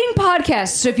just being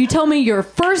podcast, so if you tell me your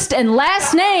first and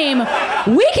last name,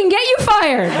 we can get you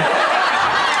fired.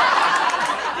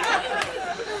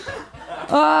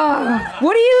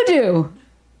 What do you do?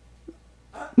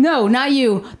 No, not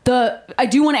you. I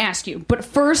do want to ask you, but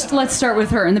first let's start with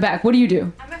her in the back. What do you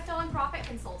do? I'm a philanthropic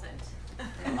consultant.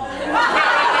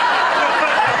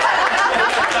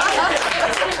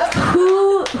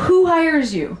 Who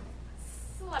hires you?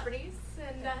 Celebrities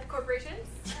and corporations,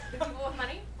 people with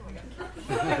money.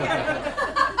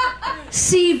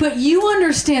 See, but you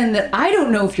understand that I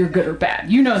don't know if you're good or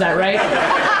bad. You know that, right?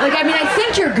 Like, I mean, I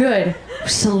think you're good.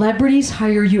 Celebrities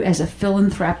hire you as a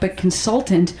philanthropic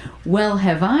consultant. Well,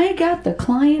 have I got the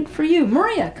client for you?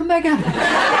 Maria, come back up.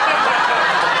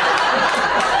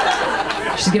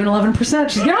 She's giving 11%.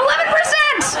 She's giving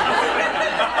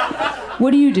 11%!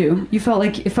 What do? You felt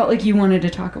like you wanted to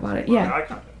talk about it.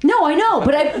 Yeah. No, I know,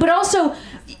 but also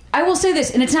I will say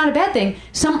this, and it's not a bad thing.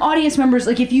 Some audience members,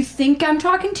 like, if you think I'm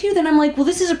talking to you, then I'm like, well,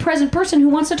 this is a present person who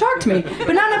wants to talk to me,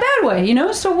 but not in a bad way, you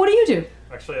know? So what do?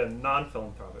 Actually, a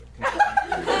non-philanthropic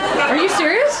consultant. Are you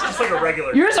serious? Just like a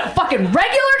regular. You're just a fucking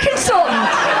regular consultant.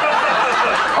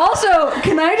 Also,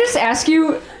 can I just ask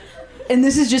you, and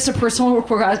this is just a personal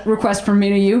request from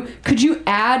me to you, could you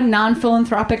add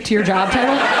non-philanthropic to your job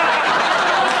title?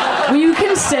 Will you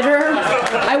consider...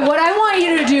 what I want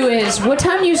you to do is, what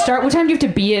time do you start? What time do you have to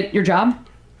be at your job?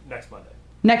 Next Monday.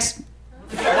 Next... 9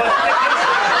 a.m.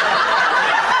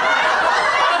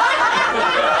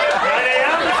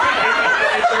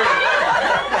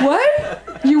 What?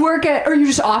 You work at... Or you're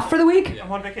just off for the week? I'm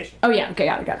on vacation. Oh, yeah. Okay,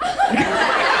 got it.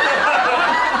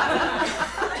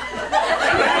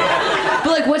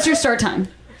 But, like, what's your start time?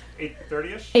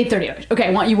 8:30ish. 8:30. Okay,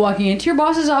 I want you walking into your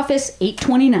boss's office,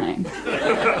 8:29.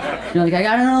 You're like, I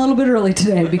got in a little bit early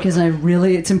today because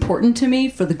it's important to me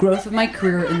for the growth of my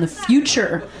career in the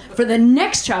future. For the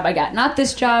next job I got. Not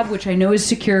this job, which I know is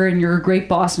secure and you're a great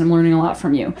boss and I'm learning a lot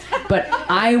from you. But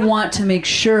I want to make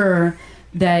sure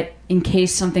that in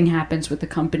case something happens with the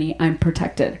company, I'm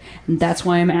protected. And that's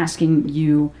why I'm asking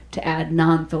you to add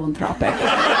non-philanthropic.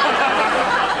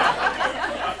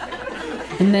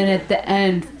 And then at the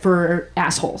end, for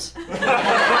assholes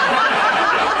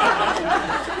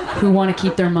who want to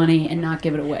keep their money and not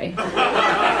give it away.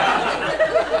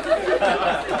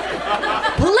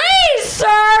 Please,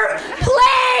 sir!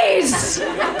 Please!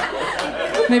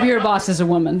 Maybe your boss is a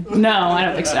woman. No, I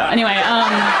don't think so. Anyway,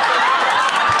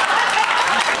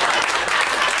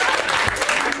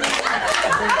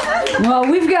 well,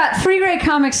 we've got 3 great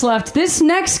comics left. This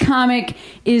next comic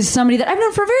is somebody that I've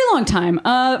known for a very long time,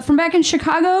 from back in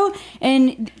Chicago,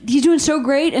 and he's doing so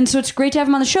great, and so it's great to have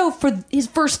him on the show for his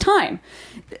first time.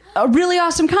 A really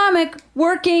awesome comic,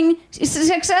 working,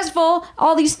 successful,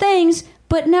 all these things,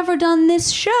 but never done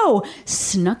this show.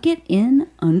 Snuck it in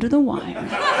under the wire.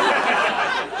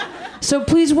 So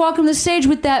please welcome to the stage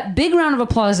with that big round of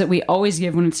applause that we always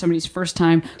give when it's somebody's first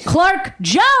time, Clark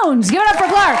Jones! Give it up for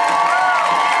Clark!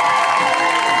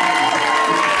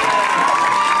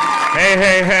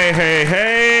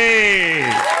 Hey.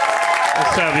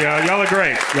 What's up, y'all? Y'all are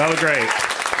great.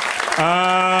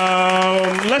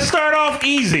 Let's start off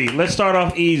easy.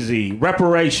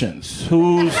 Reparations.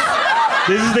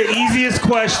 This is the easiest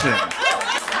question.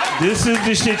 This is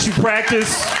the shit you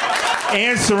practice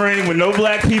answering when no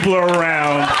black people are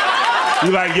around.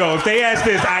 You're like, yo, if they ask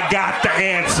this, I got the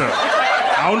answer.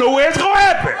 I don't know where it's gonna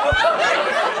happen.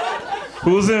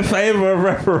 Who's in favor of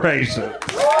reparations? All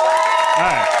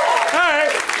right.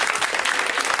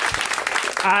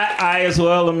 I as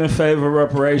well am in favor of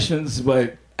reparations,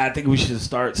 but I think we should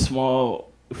start small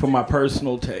for my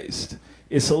personal taste.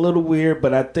 It's a little weird,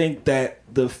 but I think that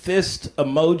the fist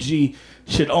emoji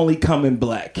should only come in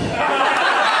black. I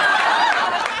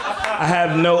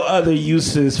have no other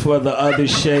uses for the other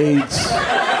shades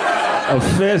of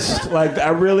fist. Like,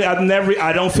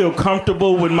 I don't feel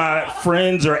comfortable when my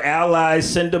friends or allies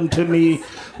send them to me.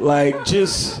 Like,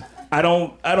 just... I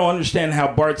don't understand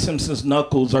how Bart Simpson's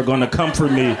knuckles are gonna come for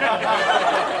me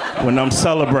when I'm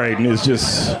celebrating. It's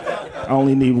just, I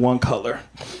only need one color.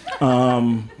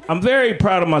 I'm very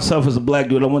proud of myself as a black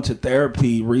dude. I went to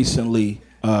therapy recently.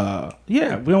 We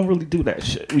don't really do that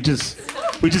shit. We just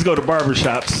go to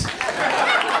barbershops.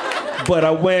 But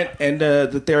I went and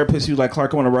the therapist, he was like,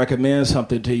 Clark, I want to recommend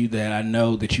something to you that I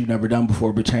know that you've never done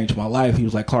before but changed my life. He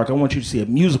was like, Clark, I want you to see a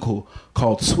musical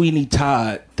called Sweeney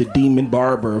Todd, the Demon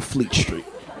Barber of Fleet Street.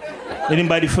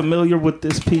 Anybody familiar with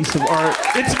this piece of art?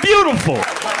 It's beautiful.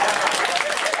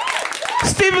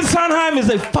 Stephen Sondheim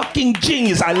is a fucking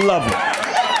genius. I love him.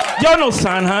 Y'all know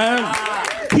Sondheim.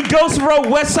 He ghost wrote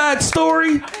West Side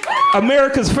Story,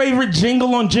 America's favorite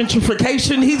jingle on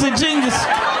gentrification. He's a genius.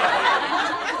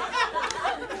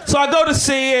 So I go to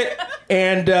see it,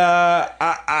 and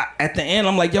I at the end,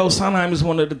 I'm like, yo, Sondheim is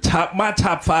one of my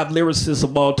top 5 lyricists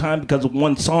of all time because of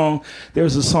one song.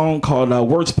 There's a song called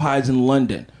Worst Pies in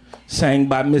London, sang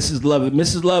by Mrs. Lovett.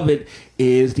 Mrs. Lovett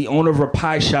is the owner of a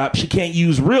pie shop. She can't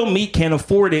use real meat, can't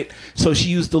afford it, so she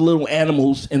used the little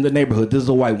animals in the neighborhood. This is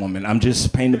a white woman. I'm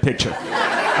just painting a picture.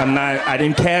 I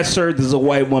didn't cast her. This is a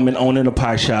white woman owning a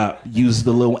pie shop, uses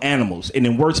the little animals. And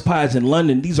in Worst Pies in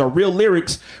London, these are real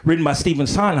lyrics written by Stephen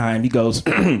Sondheim. He goes,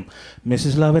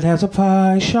 Mrs. Lovett has a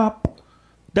pie shop,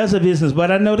 does a business,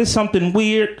 but I noticed something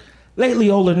weird. Lately,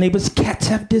 all her neighbors' cats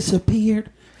have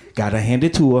disappeared. Gotta hand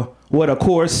it to her. What a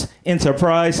course,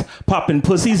 enterprise, popping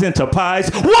pussies into pies.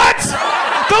 What?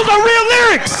 Those are real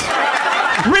lyrics!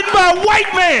 Written by a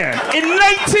white man in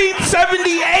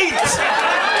 1978.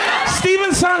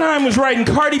 Stephen Sondheim was writing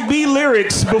Cardi B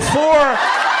lyrics before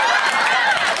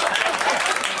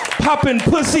popping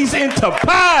pussies into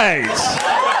pies.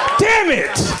 Damn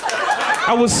it!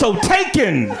 I was so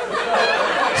taken,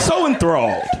 so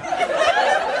enthralled.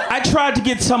 I tried to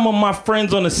get some of my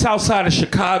friends on the south side of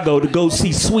Chicago to go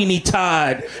see Sweeney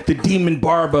Todd, the demon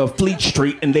barber of Fleet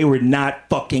Street, and they were not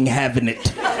fucking having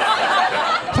it.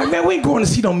 Like, man, we ain't going to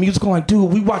see no musical. Like,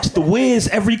 dude, we watch The Wiz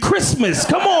every Christmas.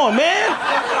 Come on, man.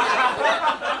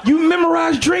 You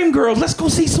memorize Dreamgirls. Let's go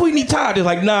see Sweeney Todd. They're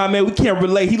like, nah, man, we can't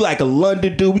relate. He like a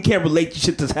London dude. We can't relate to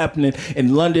shit that's happening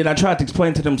in London. I tried to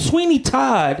explain to them, Sweeney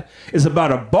Todd is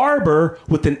about a barber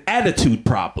with an attitude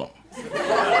problem.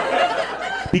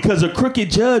 Because a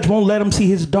crooked judge won't let him see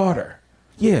his daughter.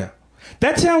 Yeah.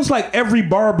 That sounds like every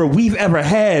barber we've ever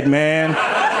had, man.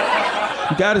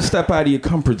 You gotta step out of your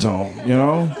comfort zone, you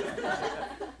know?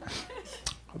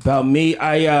 About me,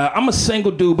 I'm a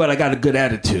single dude, but I got a good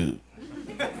attitude.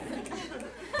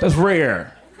 That's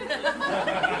rare.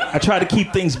 I try to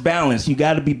keep things balanced. You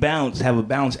gotta be balanced, have a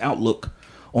balanced outlook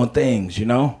on things, you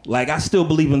know? Like, I still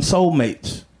believe in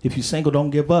soulmates. If you're single,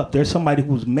 don't give up. There's somebody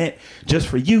who was meant just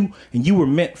for you, and you were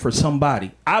meant for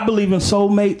somebody. I believe in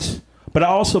soulmates, but I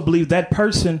also believe that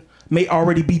person may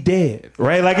already be dead,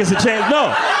 right? Like, it's a chance.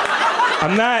 No,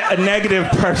 I'm not a negative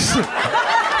person.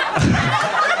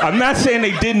 I'm not saying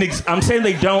they didn't. I'm saying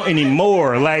they don't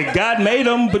anymore. Like, God made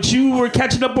them, but you were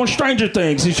catching up on Stranger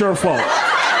Things. It's your fault.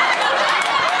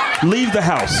 Leave the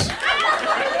house.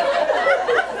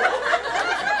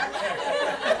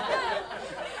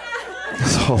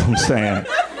 That's all I'm saying.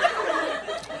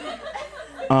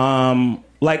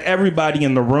 Like everybody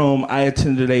in the room, I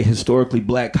attended a historically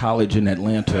black college in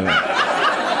Atlanta.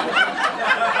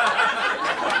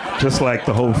 Just like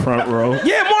the whole front row.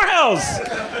 Yeah, Morehouse!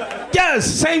 Yes,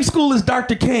 same school as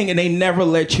Dr. King, and they never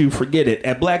let you forget it.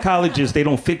 At black colleges, they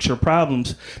don't fix your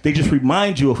problems. They just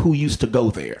remind you of who used to go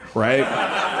there, right?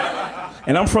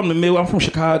 And I'm from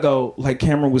Chicago, like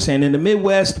Cameron was saying. In the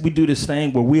Midwest, we do this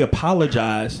thing where we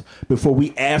apologize before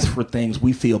we ask for things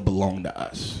we feel belong to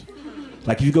us.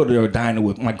 Like, if you go to a diner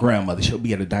with my grandmother, she'll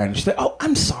be at a diner, she'll say, oh,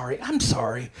 I'm sorry,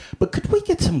 but could we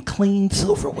get some clean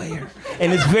silverware?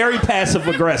 And it's very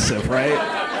passive-aggressive, right?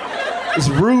 It's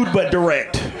rude but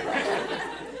direct.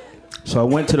 So I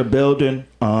went to the building.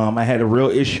 I had a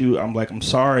real issue. I'm like, I'm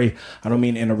sorry, I don't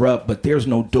mean to interrupt, but there's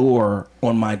no door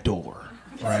on my door,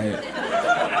 right?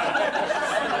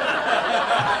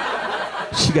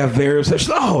 She got very upset. She's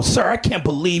like, oh, sir, I can't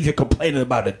believe you're complaining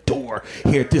about a door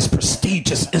here at this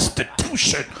prestigious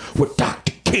institution where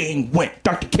Dr. King went.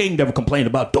 Dr. King never complained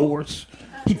about doors.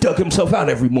 He dug himself out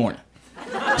every morning.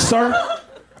 Sir,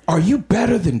 are you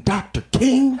better than Dr.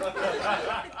 King?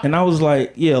 And I was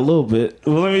like, yeah, a little bit.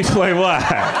 Well, let me explain why.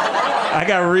 I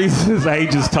got reasons. I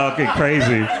ain't just talking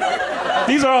crazy.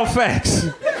 These are all facts.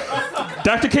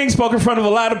 Dr. King spoke in front of a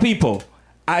lot of people.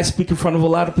 I speak in front of a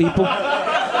lot of people.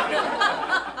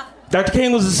 Dr.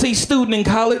 King was a C student in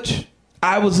college.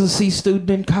 I was a C student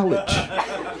in college.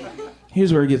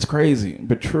 Here's where it gets crazy,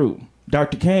 but true.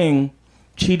 Dr. King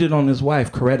cheated on his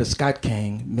wife, Coretta Scott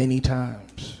King, many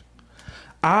times.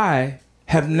 I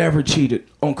have never cheated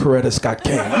on Coretta Scott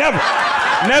King. Never.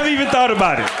 Never even thought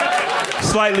about it.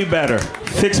 Slightly better.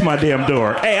 Fix my damn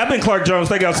door. Hey, I've been Clark Jones.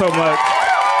 Thank y'all so much.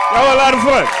 That was a lot of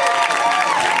fun.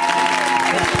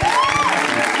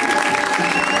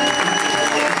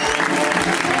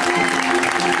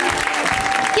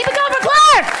 Keep it going for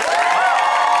Clark!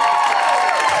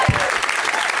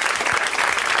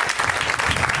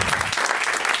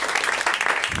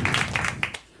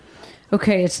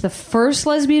 Okay, it's the first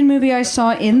lesbian movie I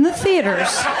saw in the theaters.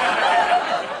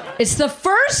 It's the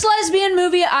first lesbian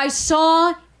movie I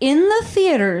saw in the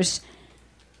theaters.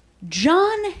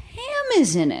 John Hamm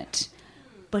is in it,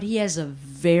 but he has a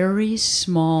very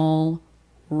small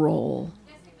role.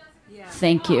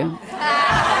 Thank you.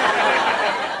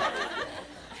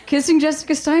 Kissing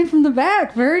Jessica Stein from the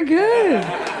back. Very good.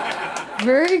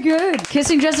 Very good.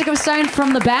 Kissing Jessica Stein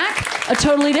from the back, a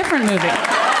totally different movie.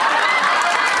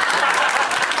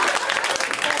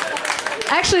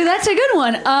 Actually, that's a good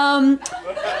one.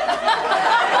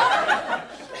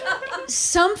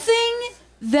 Something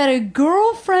that a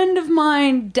girlfriend of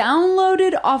mine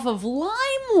downloaded off of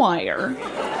LimeWire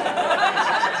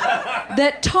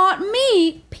that taught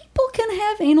me people can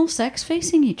have anal sex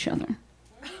facing each other.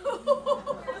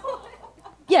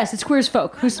 Yes, it's Queer as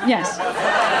Folk. Yes.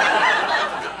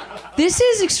 This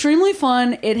is extremely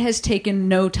fun. It has taken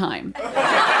no time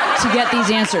to get these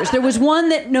answers. There was one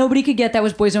that nobody could get, that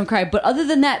was Boys Don't Cry. But other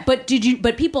than that, but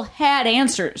people had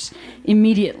answers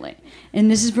immediately. And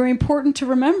this is very important to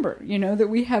remember, that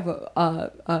we have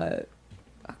a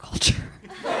culture.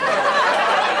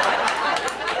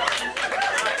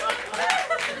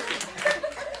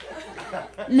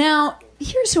 Now,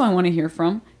 here's who I want to hear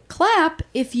from. Clap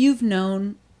if you've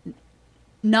known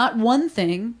not one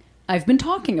thing I've been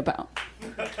talking about.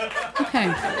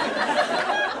 Okay.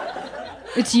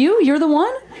 It's you? You're the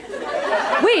one?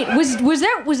 Wait, was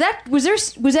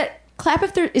that clap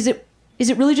if there is it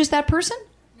really just that person?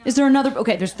 Is there another?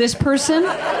 Okay, there's this person.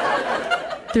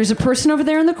 There's a person over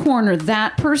there in the corner.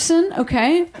 That person,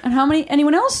 okay. And how many?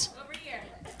 Anyone else? Over here.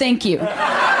 Thank you.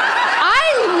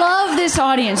 I love this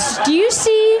audience. Do you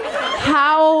see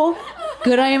how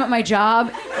good I am at my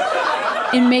job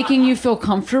in making you feel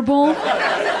comfortable?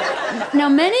 Now,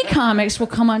 many comics will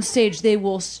come on stage, they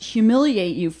will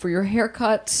humiliate you for your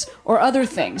haircuts or other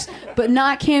things, but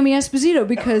not Cami Esposito,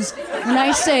 because when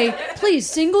I say, please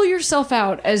single yourself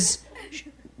out as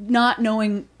not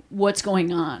knowing what's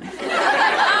going on,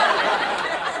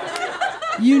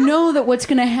 you know that what's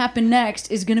going to happen next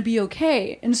is going to be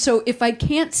okay. And so if I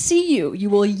can't see you, you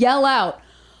will yell out,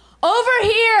 over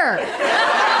here!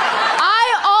 I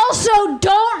also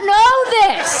don't know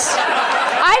this!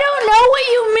 I don't know what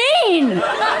you mean!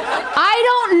 I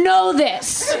don't know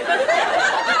this!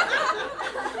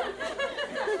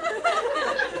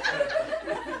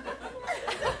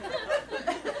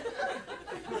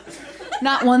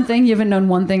 Not one thing, you haven't known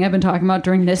one thing I've been talking about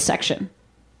during this section.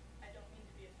 I don't mean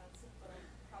to be offensive, but I'm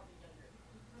probably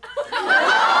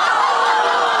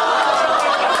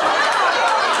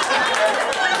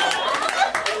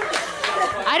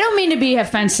younger. I don't mean to be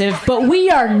offensive, but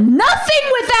we are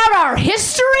nothing without our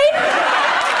history.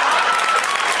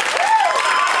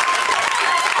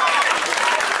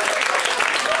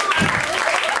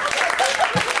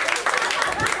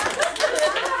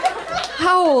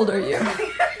 How old are you? I'm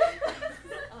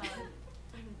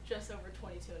just over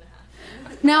 22 and a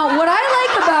half. Now, what I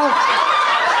like about...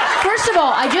 First of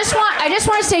all, I just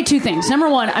want to say two things. Number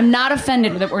one, I'm not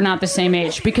offended that we're not the same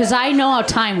age, because I know how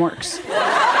time works.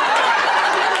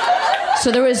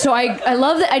 I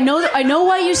love that. I know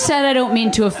why you said I don't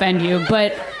mean to offend you,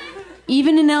 but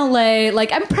even in LA,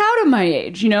 like, I'm proud of my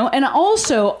age, And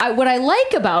also, what I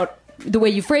like about the way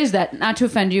you phrased that, not to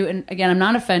offend you, and again, I'm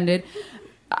not offended.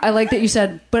 I like that you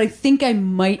said, but I think I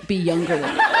might be younger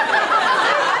than you.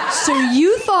 So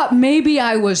you thought maybe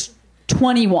I was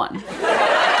 21.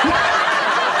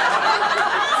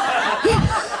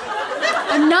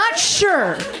 I'm not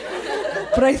sure,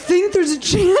 but I think there's a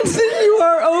chance that you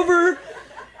are over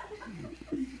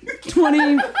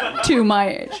 22, my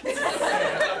age.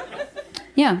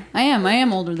 Yeah, I am. I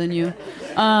am older than you.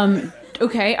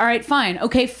 Okay, all right, fine.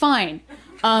 Okay, fine.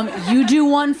 You do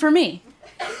one for me.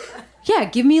 Yeah,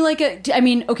 give me like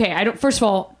okay, I don't. First of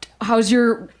all, how's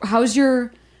your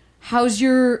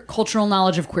cultural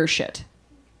knowledge of queer shit?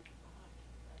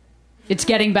 It's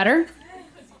getting better?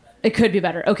 It could be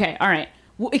better. Okay, all right.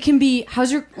 Well, it can be,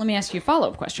 let me ask you a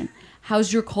follow-up question.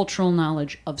 How's your cultural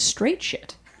knowledge of straight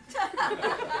shit?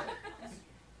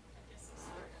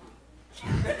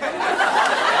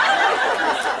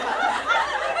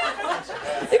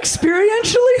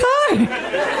 Experientially high.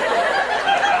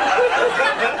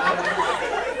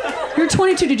 You're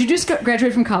 22. Did you just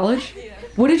graduate from college? Yeah.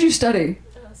 What did you study?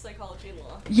 Psychology and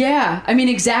law. Yeah, I mean,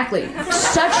 exactly.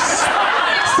 Such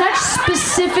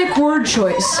specific word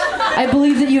choice. I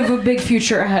believe that you have a big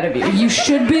future ahead of you. You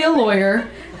should be a lawyer,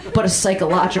 but a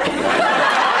psychological lawyer.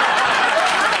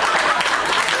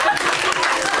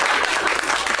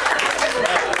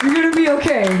 You're gonna be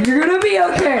okay. You're gonna be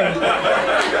okay.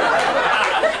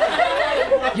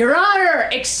 Your Honor,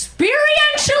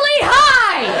 experientially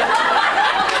high!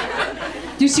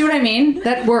 Do you see what I mean?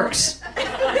 That works.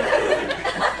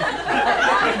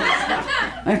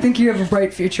 I think you have a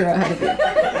bright future ahead of you.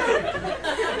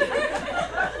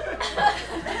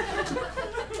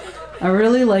 I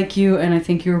really like you, and I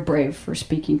think you were brave for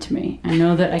speaking to me. I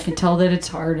know that I can tell that it's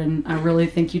hard, and I really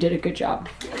think you did a good job.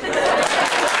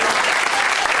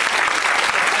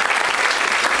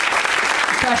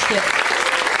 Crushed it.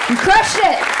 You crushed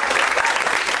it!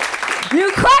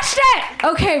 You crushed it!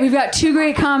 Okay, we've got 2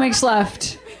 great comics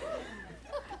left.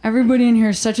 Everybody in here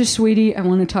is such a sweetie. I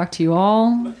want to talk to you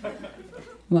all.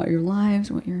 about your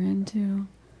lives, what you're into,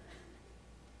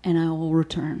 and I will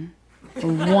return for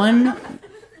one,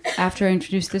 after I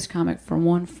introduce this comic, for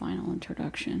one final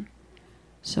introduction.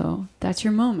 So that's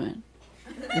your moment.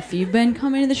 If you've been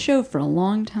coming to the show for a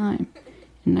long time,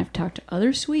 and I've talked to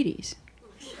other sweeties,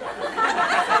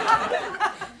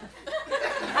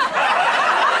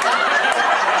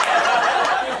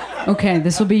 okay,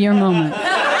 this will be your moment.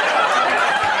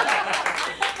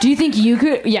 Do you think you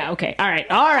could? Yeah, okay. All right.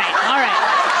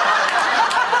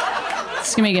 This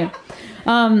is going to be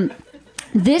good.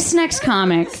 This next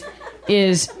comic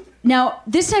is... Now,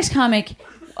 this next comic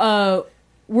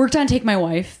worked on Take My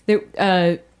Wife.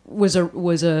 That was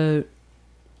a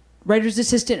writer's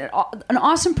assistant, an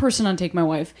awesome person on Take My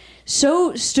Wife.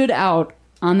 So stood out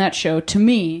on that show to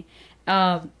me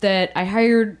that I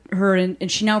hired her,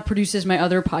 and she now produces my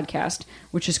other podcast,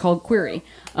 which is called Query.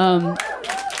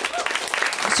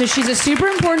 So she's a super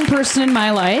important person in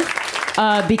my life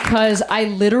because I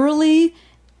literally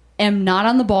am not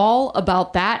on the ball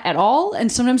about that at all.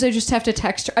 And sometimes I just have to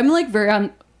text her. I'm like very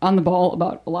on the ball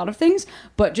about a lot of things,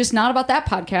 but just not about that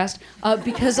podcast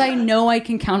because I know I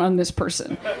can count on this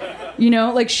person. You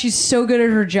know, like she's so good at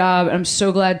her job. And I'm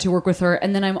so glad to work with her.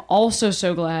 And then I'm also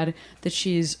so glad that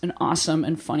she's an awesome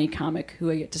and funny comic who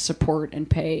I get to support and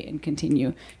pay and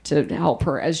continue to help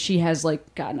her as she has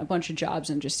like gotten a bunch of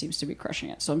jobs and just seems to be crushing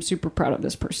it. So I'm super proud of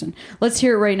this person. Let's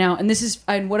hear it right now. And this is,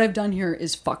 and what I've done here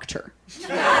is fucked her.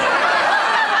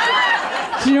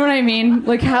 Do you know what I mean?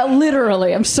 Like how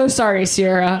literally, I'm so sorry,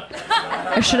 Sierra.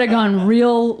 I should have gone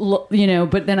real, you know,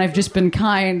 but then I've just been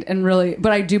kind and really,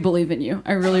 but I do believe in you.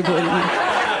 I really believe in you.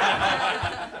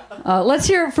 Let's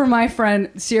hear it for my friend,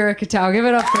 Sierra Katao. Give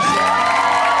it up for Sierra.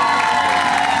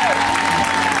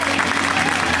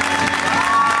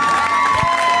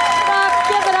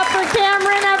 Give it up for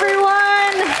Cameron,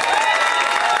 everyone.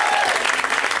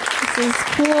 This is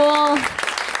cool.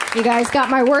 You guys got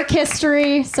my work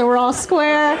history, so we're all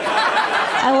square.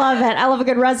 I love it. I love a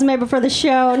good resume before the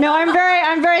show. No, I'm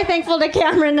very thankful to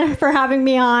Cameron for having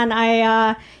me on.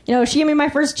 She gave me my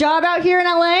first job out here in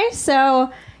LA, so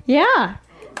yeah,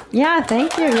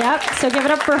 thank you. Yep. So give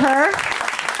it up for her.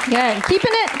 Good.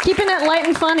 Keeping it light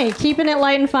and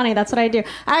funny. That's what I do.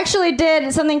 I actually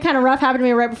did something kind of rough happened to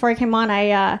me right before I came on.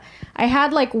 I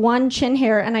had like one chin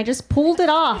hair and I just pulled it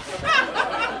off.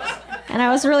 And I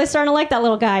was really starting to like that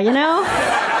little guy, you know?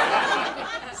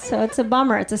 So it's a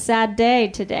bummer. It's a sad day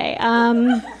today.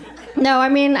 No, I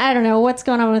mean, I don't know what's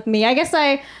going on with me. I guess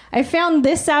I found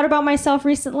this out about myself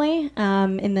recently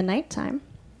in the nighttime.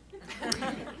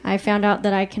 I found out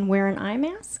that I can wear an eye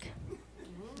mask.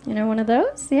 You know, one of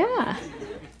those? Yeah.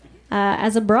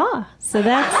 As a bra. So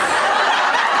that's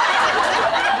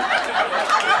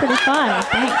pretty fun.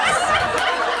 Thanks.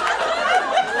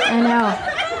 I know.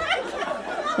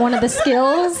 One of the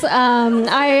skills.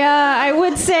 I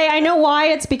would say I know why.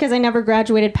 It's because I never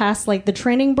graduated past like the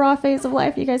training bra phase of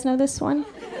life. You guys know this one?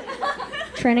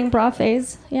 Training bra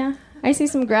phase. Yeah. I see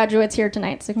some graduates here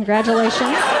tonight, so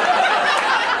congratulations.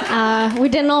 We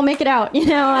didn't all make it out, you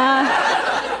know.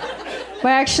 But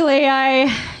actually,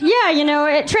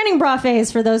 training bra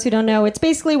phase, for those who don't know, it's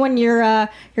basically when you're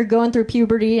going through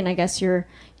puberty, and I guess you're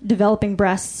developing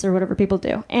breasts or whatever people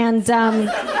do. And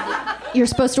you're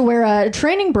supposed to wear a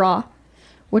training bra,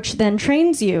 which then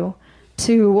trains you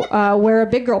to wear a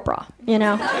big girl bra, you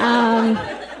know.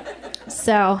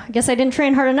 So I guess I didn't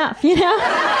train hard enough, you know.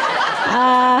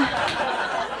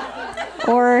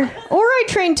 Or I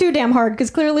trained too damn hard, because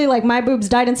clearly, like, my boobs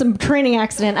died in some training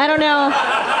accident. I don't know.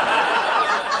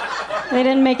 They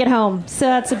didn't make it home, so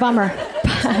that's a bummer.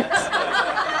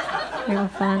 But real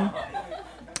fun.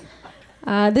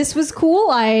 This was cool.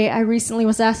 I recently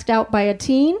was asked out by a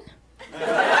teen.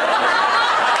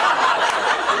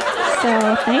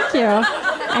 So thank you.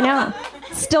 I know.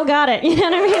 Still got it. You know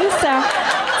what I mean? So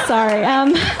sorry.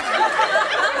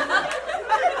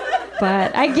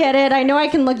 But I get it. I know I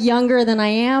can look younger than I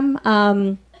am.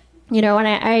 And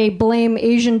I blame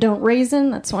Asian don't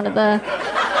raisin. That's one of the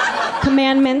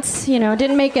commandments. You know,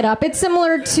 didn't make it up. It's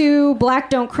similar to black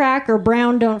don't crack or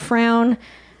brown don't frown.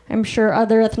 I'm sure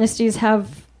other ethnicities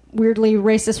have weirdly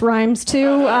racist rhymes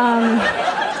too.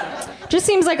 Just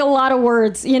seems like a lot of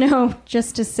words, you know,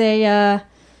 just to say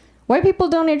white people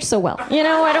don't age so well. You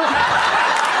know, I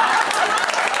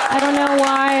don't know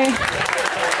why.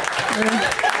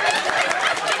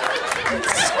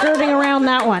 Skirting around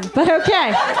that one, but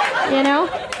okay, you know.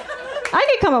 I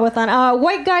could come up with one.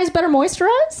 White guys better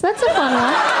moisturize. That's a fun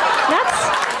one.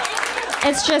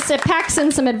 It's just, it packs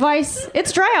in some advice.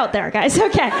 It's dry out there, guys.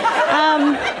 Okay.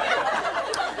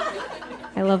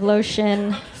 I love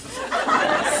lotion.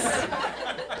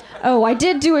 Oh, I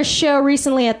did do a show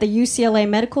recently at the UCLA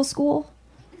Medical School.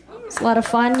 It's a lot of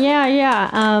fun.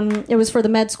 Yeah. It was for the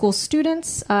med school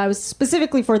students. It was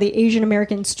specifically for the Asian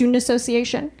American Student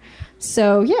Association.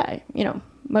 So yeah,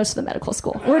 most of the medical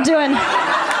school. We're doing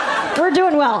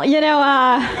well.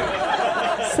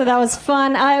 So that was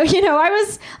fun. I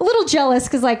was a little jealous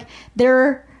because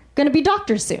they're going to be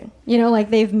doctors soon.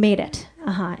 They've made it.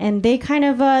 And they kind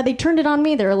of they turned it on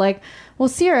me. They're like, well,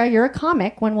 Sierra, you're a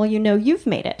comic. When will you know you've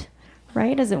made it?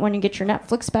 Right? Is it when you get your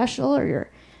Netflix special or your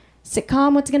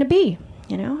sitcom? What's it going to be?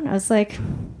 And I was like,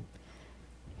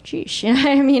 geesh.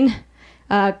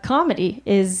 Comedy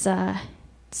is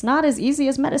it's not as easy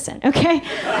as medicine. Okay.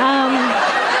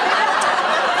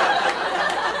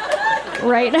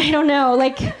 Right? I don't know.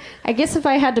 I guess if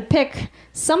I had to pick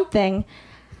something,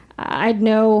 I'd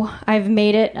know I've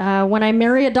made it when I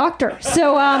marry a doctor.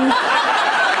 So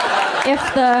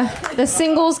if the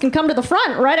singles can come to the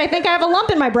front, right? I think I have a lump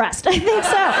in my breast. I think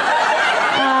so.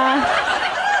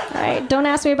 Right? Don't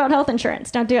ask me about health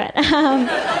insurance. Don't do it.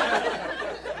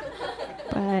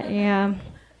 But yeah,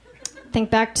 think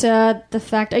back to the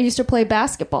fact I used to play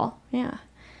basketball. Yeah,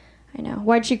 I know.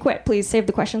 Why'd she quit? Please save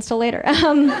the questions till later.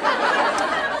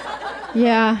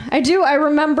 Yeah, I do. I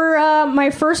remember my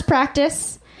first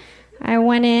practice. I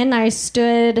went in. I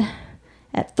stood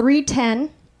at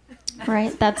 3'10".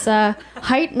 Right, that's a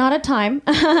height, not a time.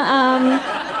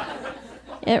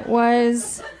 It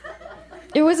was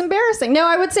embarrassing. No,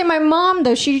 I would say my mom,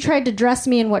 though, she tried to dress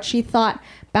me in what she thought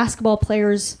basketball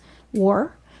players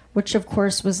wore, which of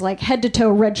course was head to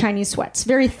toe red Chinese sweats,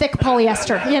 very thick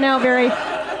polyester, very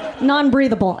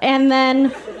non-breathable. And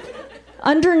then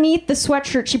underneath the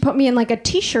sweatshirt, she put me in a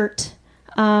t-shirt,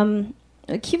 a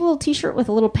cute little t-shirt with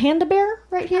a little panda bear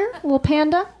right here, a little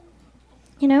panda.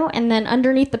 And then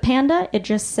underneath the panda, it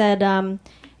just said,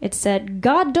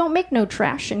 God don't make no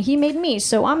trash, and he made me,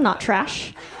 so I'm not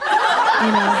trash.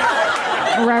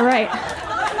 Right.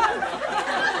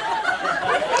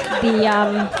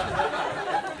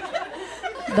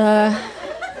 The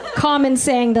common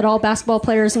saying that all basketball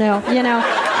players know,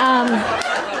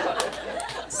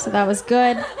 So that was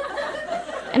good.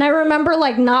 And I remember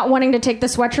not wanting to take the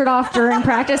sweatshirt off during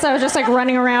practice. I was just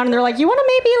running around, and they're like, "You want to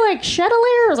maybe shed a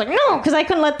layer?" I was like, "No," because I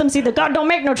couldn't let them see the God don't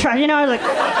make no trash. I was like,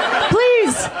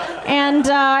 "Please." And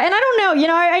I don't know.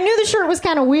 I knew the shirt was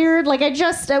kind of weird.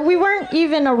 We weren't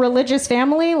even a religious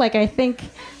family. I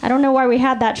don't know why we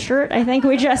had that shirt. I think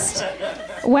we just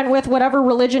went with whatever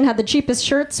religion had the cheapest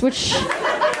shirts, which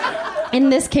in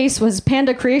this case was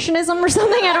Panda Creationism or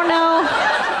something. I don't know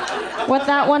what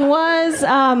that one was.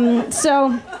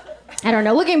 So, I don't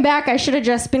know. Looking back, I should have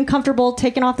just been comfortable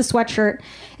taking off the sweatshirt.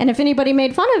 And if anybody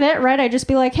made fun of it, right, I'd just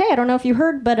be like, hey, I don't know if you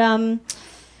heard, but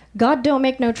God don't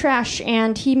make no trash,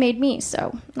 and he made me,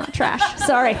 so not trash.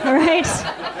 Sorry, all right?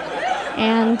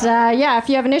 And, if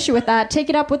you have an issue with that, take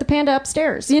it up with the panda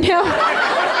upstairs,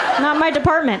 Not my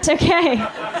department, okay?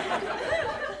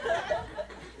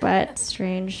 But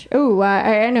strange. Ooh,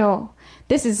 I know.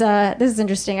 This is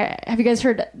interesting. Have you guys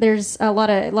heard? There's a lot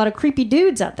of creepy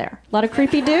dudes out there. A lot of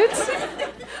creepy dudes.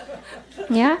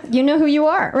 Yeah, you know who you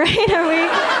are,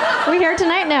 right? we here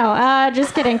tonight now.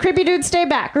 Just kidding. Creepy dudes, stay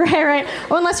back. Right.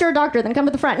 Well, unless you're a doctor, then come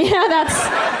to the front. That's.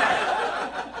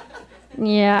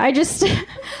 Yeah,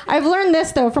 I've learned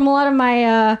this though from a lot of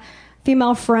my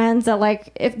female friends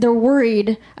that if they're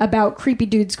worried about creepy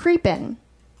dudes creeping,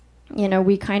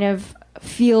 we kind of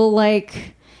feel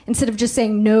instead of just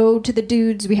saying no to the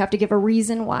dudes, we have to give a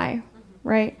reason why,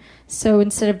 right? So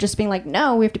instead of just being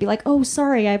no, we have to be oh,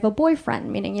 sorry, I have a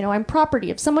boyfriend, meaning, I'm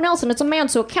property of someone else, and it's a man,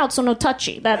 so it counts, so no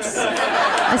touchy. That's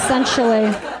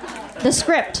essentially the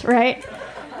script, right?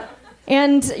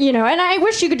 And, and I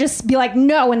wish you could just be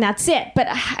no, and that's it. But,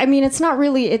 it's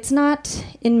not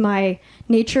in my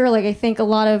nature. I think a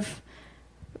lot of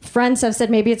friends have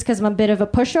said maybe it's because I'm a bit of a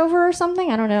pushover or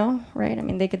something. I don't know, right?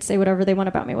 They could say whatever they want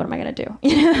about me. What am I going to do?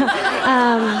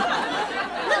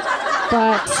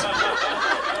 But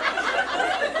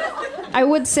I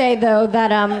would say, though,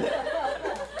 that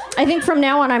I think from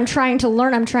now on I'm trying to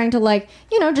learn. I'm trying to,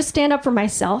 just stand up for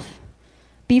myself,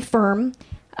 be firm.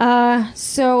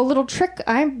 So a little trick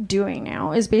I'm doing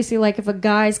now is basically if a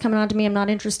guy's coming on to me, I'm not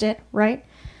interested, right?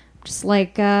 Just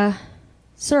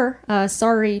sir,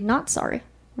 sorry, not sorry.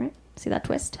 See that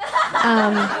twist?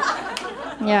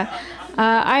 Yeah.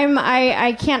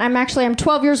 I can't. I'm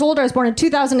 12 years old. I was born in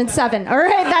 2007. All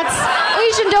right. That's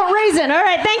Asian don't raisin. All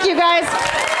right. Thank you, guys.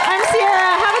 I'm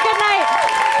Sierra. Have a good night.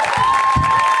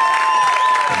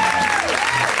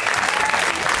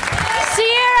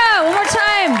 Sierra, one more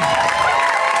time.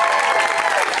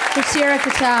 For Sierra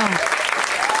Catao.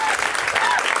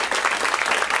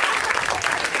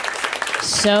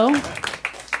 So,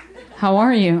 how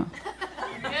are you?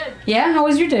 Good. Yeah, how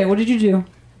was your day? What did you do?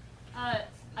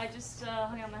 I just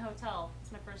hung out in my hotel.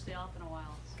 It's my first day off in a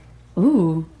while. So.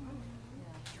 Ooh.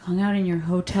 You hung out in your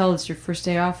hotel. It's your first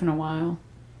day off in a while.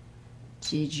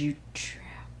 Did you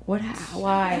what? How,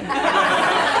 why?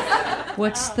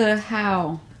 What's the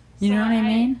how? You know what I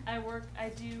mean? I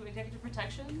do executive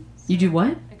protection. You do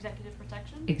what? Executive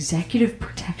protection. Executive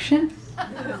protection?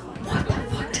 What the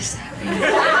fuck does that mean?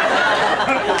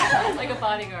 Like a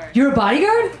bodyguard. You're a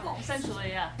bodyguard? Essentially,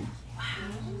 yeah.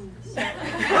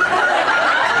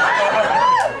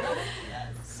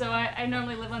 So I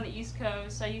normally live on the East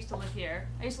Coast. I used to live here.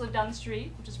 I used to live down the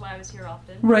street, which is why I was here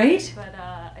often. Right. But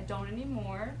I don't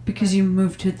anymore. Because you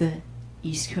moved to the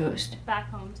East Coast. Back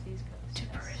home to the East Coast.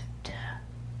 To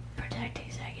protect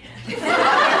executives.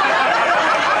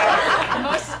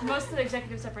 Most of the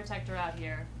executives I protect are out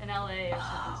here in LA or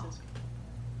San Francisco.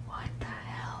 What the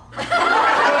hell?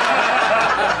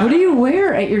 What do you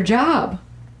wear at your job?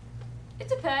 It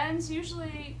depends.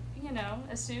 Usually,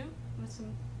 a suit with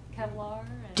some Kevlar.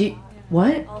 And,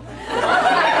 what? All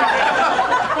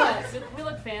we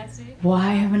look fancy.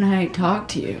 Why haven't I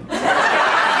talked to you?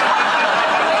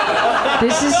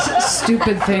 This is a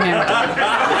stupid thing I've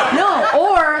done. No,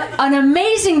 or an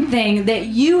amazing thing that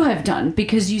you have done,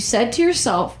 because you said to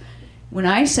yourself, when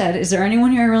I said, is there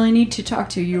anyone here I really need to talk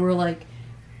to? You were like,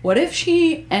 what if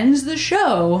she ends the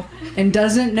show and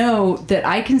doesn't know that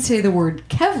I can say the word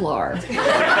Kevlar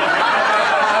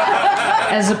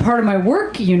as a part of my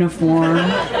work uniform?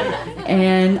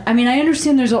 And I mean, I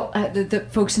understand there's the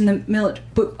folks in the military,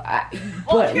 but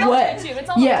what? Too. It's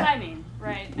all about timing,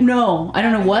 right? No, I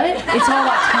don't know what. It's all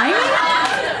about timing.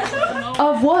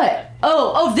 Of what?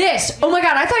 Oh, this. Oh my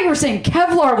God, I thought you were saying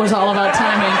Kevlar was all about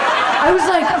timing. I was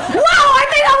like, wow, I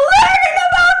think I'm learning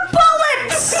about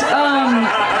bullets.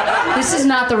 This is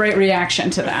not the right reaction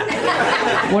to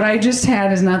that. What I just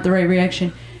had is not the right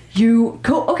reaction.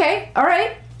 Okay, all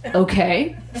right.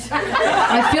 Okay.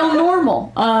 I feel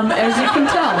normal, as you can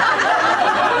tell.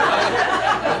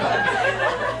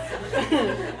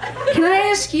 Can I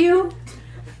ask you,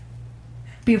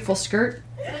 beautiful skirt,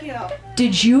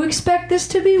 did you expect this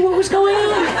to be what was going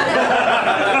on?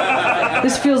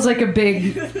 This feels like a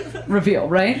big reveal,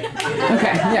 right?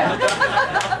 Okay, yeah.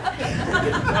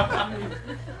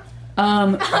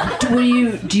 What do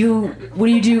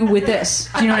you do with this?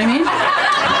 Do you know what I mean?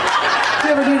 Do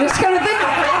you ever do this kind of thing?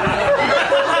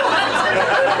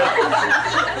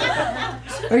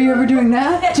 Are you ever doing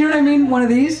that? Do you know what I mean? One of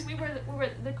these?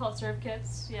 They're called serve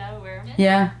kits. Yeah, we wear them.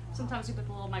 Yeah. Sometimes you put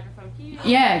the little microphone here.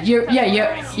 Yeah,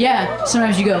 yeah.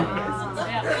 Sometimes you go.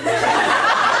 Yeah.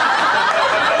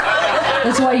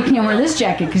 That's why you can't wear this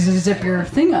jacket, because it'll zip your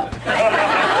thing up.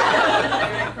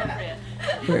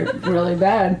 Really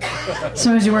bad.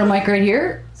 Sometimes you wear a mic right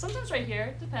here. Sometimes right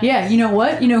here. Depends. Yeah, you know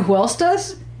what? You know who else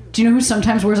does? Do you know who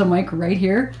sometimes wears a mic right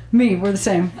here? Me. We're the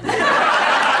same.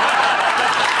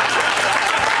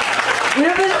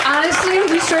 Honestly,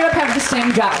 we straight up have the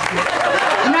same job.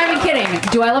 I'm not even kidding.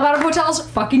 Do I live out of hotels?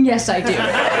 Fucking yes, I do.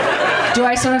 Do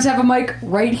I sometimes have a mic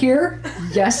right here?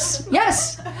 Yes.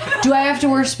 Yes. Do I have to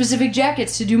wear specific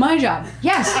jackets to do my job?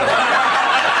 Yes.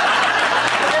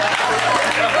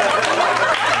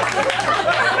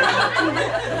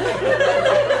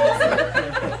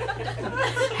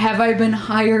 Have I been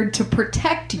hired to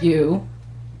protect you?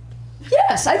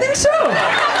 Yes, I think so.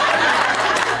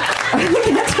 I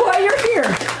think that's why you're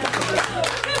here.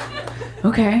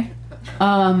 Okay.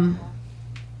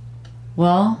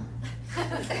 Well,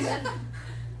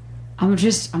 I'm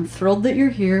thrilled that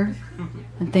you're here,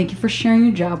 and thank you for sharing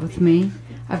your job with me.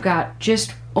 I've got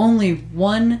just only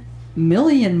 1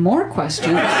 million more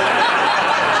questions.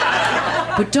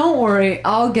 But don't worry,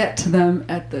 I'll get to them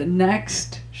at the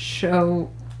next show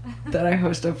that I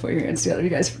host up for your hands together. You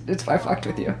guys, I fucked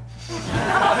with you.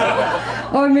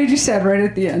 Oh, I made you sad right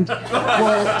at the end.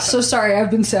 Well, so sorry, I've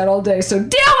been sad all day, so deal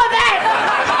with it!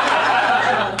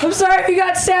 I'm sorry if you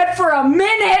got sad for a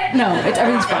minute. No,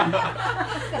 everything's fine.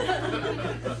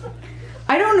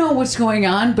 I don't know what's going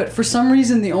on, but for some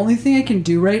reason, the only thing I can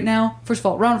do right now, first of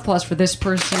all, round of applause for this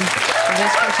person, for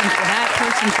this person, for that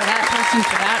person, for that person,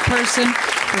 for that person,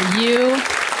 for you,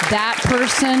 that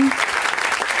person,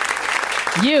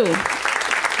 you.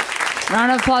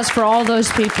 Round of applause for all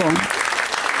those people,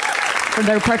 for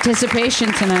their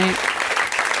participation tonight.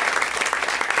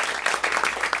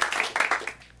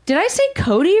 Did I say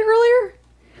Cody earlier?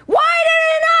 Why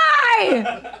didn't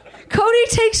I? Cody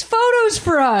takes photos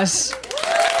for us.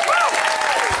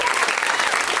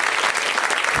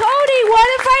 Cody, what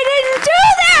if I didn't do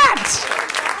that?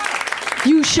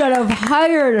 You should have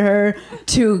hired her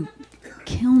to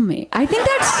kill me. I think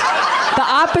that's the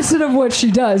opposite of what she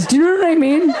does. Do you know what I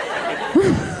mean?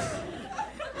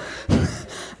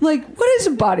 Like, what is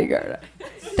a bodyguard?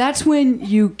 That's when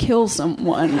you kill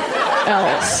someone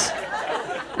else.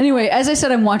 Anyway, as I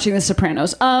said, I'm watching The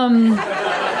Sopranos.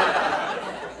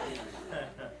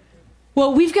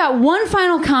 Well, we've got one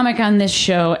final comic on this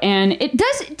show, and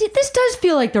this does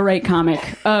feel like the right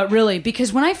comic, really,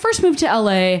 because when I first moved to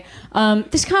LA,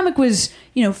 this comic was,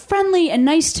 friendly and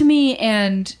nice to me,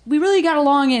 and we really got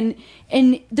along,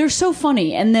 and they're so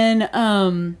funny. And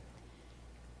then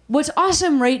what's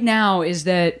awesome right now is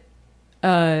that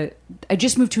I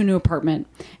just moved to a new apartment.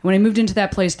 And when I moved into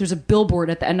that place, there's a billboard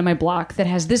at the end of my block that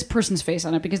has this person's face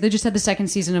on it because they just had the second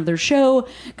season of their show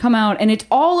come out. And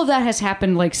all of that has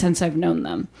happened like since I've known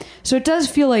them. So it does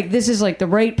feel like this is like the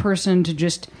right person to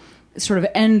just sort of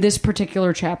end this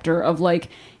particular chapter of like,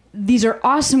 these are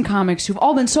awesome comics who've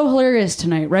all been so hilarious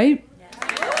tonight, right?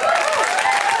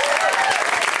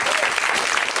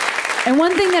 And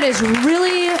one thing that is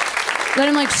really... that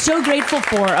I'm like so grateful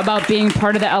for about being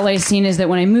part of the LA scene is that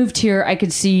when I moved here, I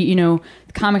could see, the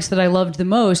comics that I loved the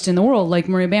most in the world, like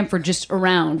Maria Bamford, just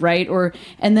around, right?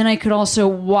 And then I could also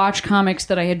watch comics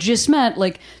that I had just met,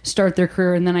 like start their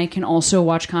career, and then I can also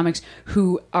watch comics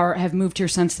who have moved here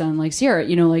since then, like Sierra,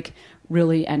 like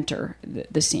really enter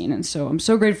the scene. And so I'm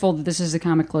so grateful that this is the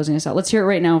comic closing us out. Let's hear it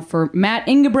right now for Matt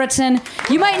Ingebretson.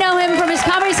 You might know him from his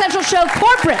Comedy Central show,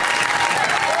 Corporate.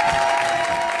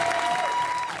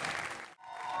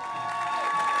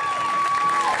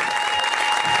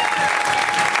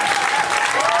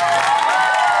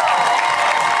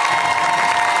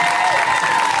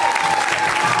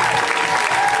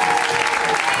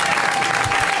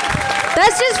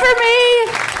 That's just for me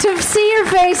to see your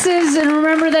faces and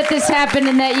remember that this happened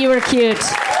and that you were cute.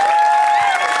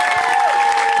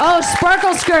 Oh,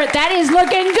 Sparkle Skirt, that is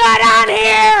looking good on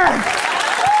here.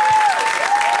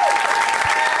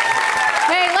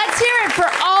 Hey, let's hear it for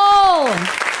all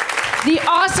the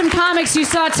awesome comics you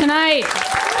saw tonight.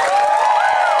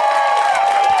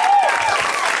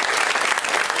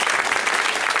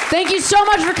 Thank you so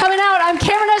much for coming out. I'm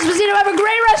Cameron Esposito. Have a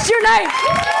great rest of your night.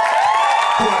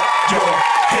 Put your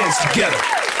hands together.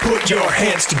 Put your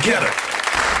hands together.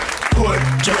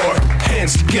 Put your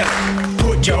hands together.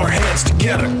 Put your hands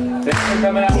together. Put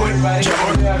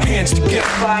your hands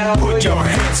together. Put your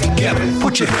hands together. Put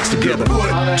your hands together.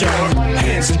 Put your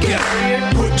hands together.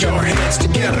 Put your hands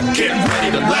together. Get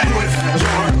ready to laugh. Put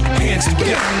your hands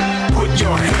together. Put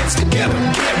your hands together.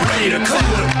 Get ready to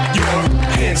clap. Put your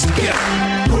hands together.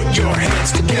 Put your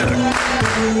hands together.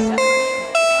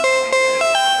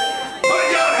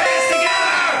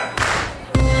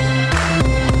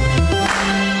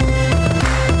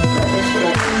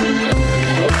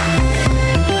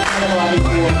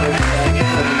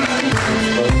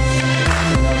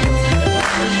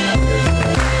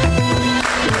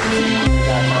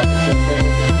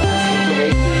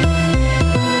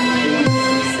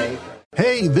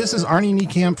 Hey, this is Arnie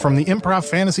Niekamp from the Improv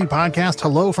Fantasy Podcast,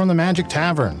 Hello from the Magic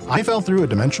Tavern. I fell through a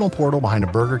dimensional portal behind a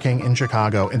Burger King in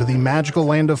Chicago into the magical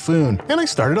land of Foon, and I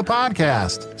started a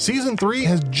podcast. Season 3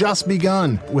 has just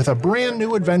begun with a brand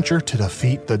new adventure to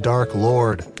defeat the Dark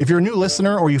Lord. If you're a new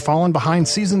listener or you've fallen behind,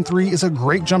 Season 3 is a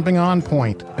great jumping on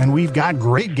point, and we've got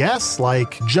great guests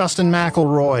like Justin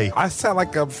McElroy. I sound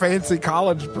like a fancy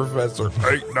college professor.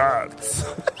 8 nuts.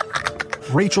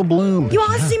 Rachel Bloom. You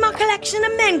want to see my collection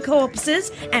of men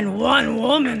corpses and one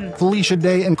woman? Felicia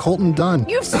Day and Colton Dunn.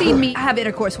 You've seen me have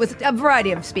intercourse with a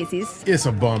variety of species. It's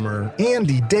a bummer.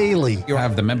 Andy Daly. You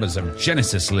have the members of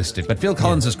Genesis listed, but Phil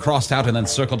Collins is crossed out and then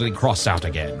circled and crossed out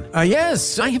again.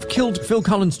 Yes, I have killed Phil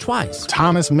Collins twice.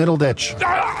 Thomas Middleditch.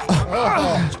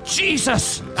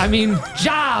 Jesus! I mean,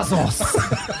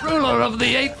 Jazos, ruler of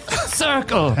the 8th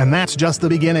circle. And that's just the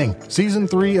beginning. Season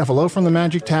 3 of Hello from the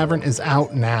Magic Tavern is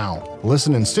out now.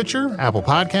 Listen in Stitcher, Apple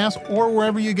Podcasts, or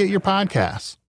wherever you get your podcasts.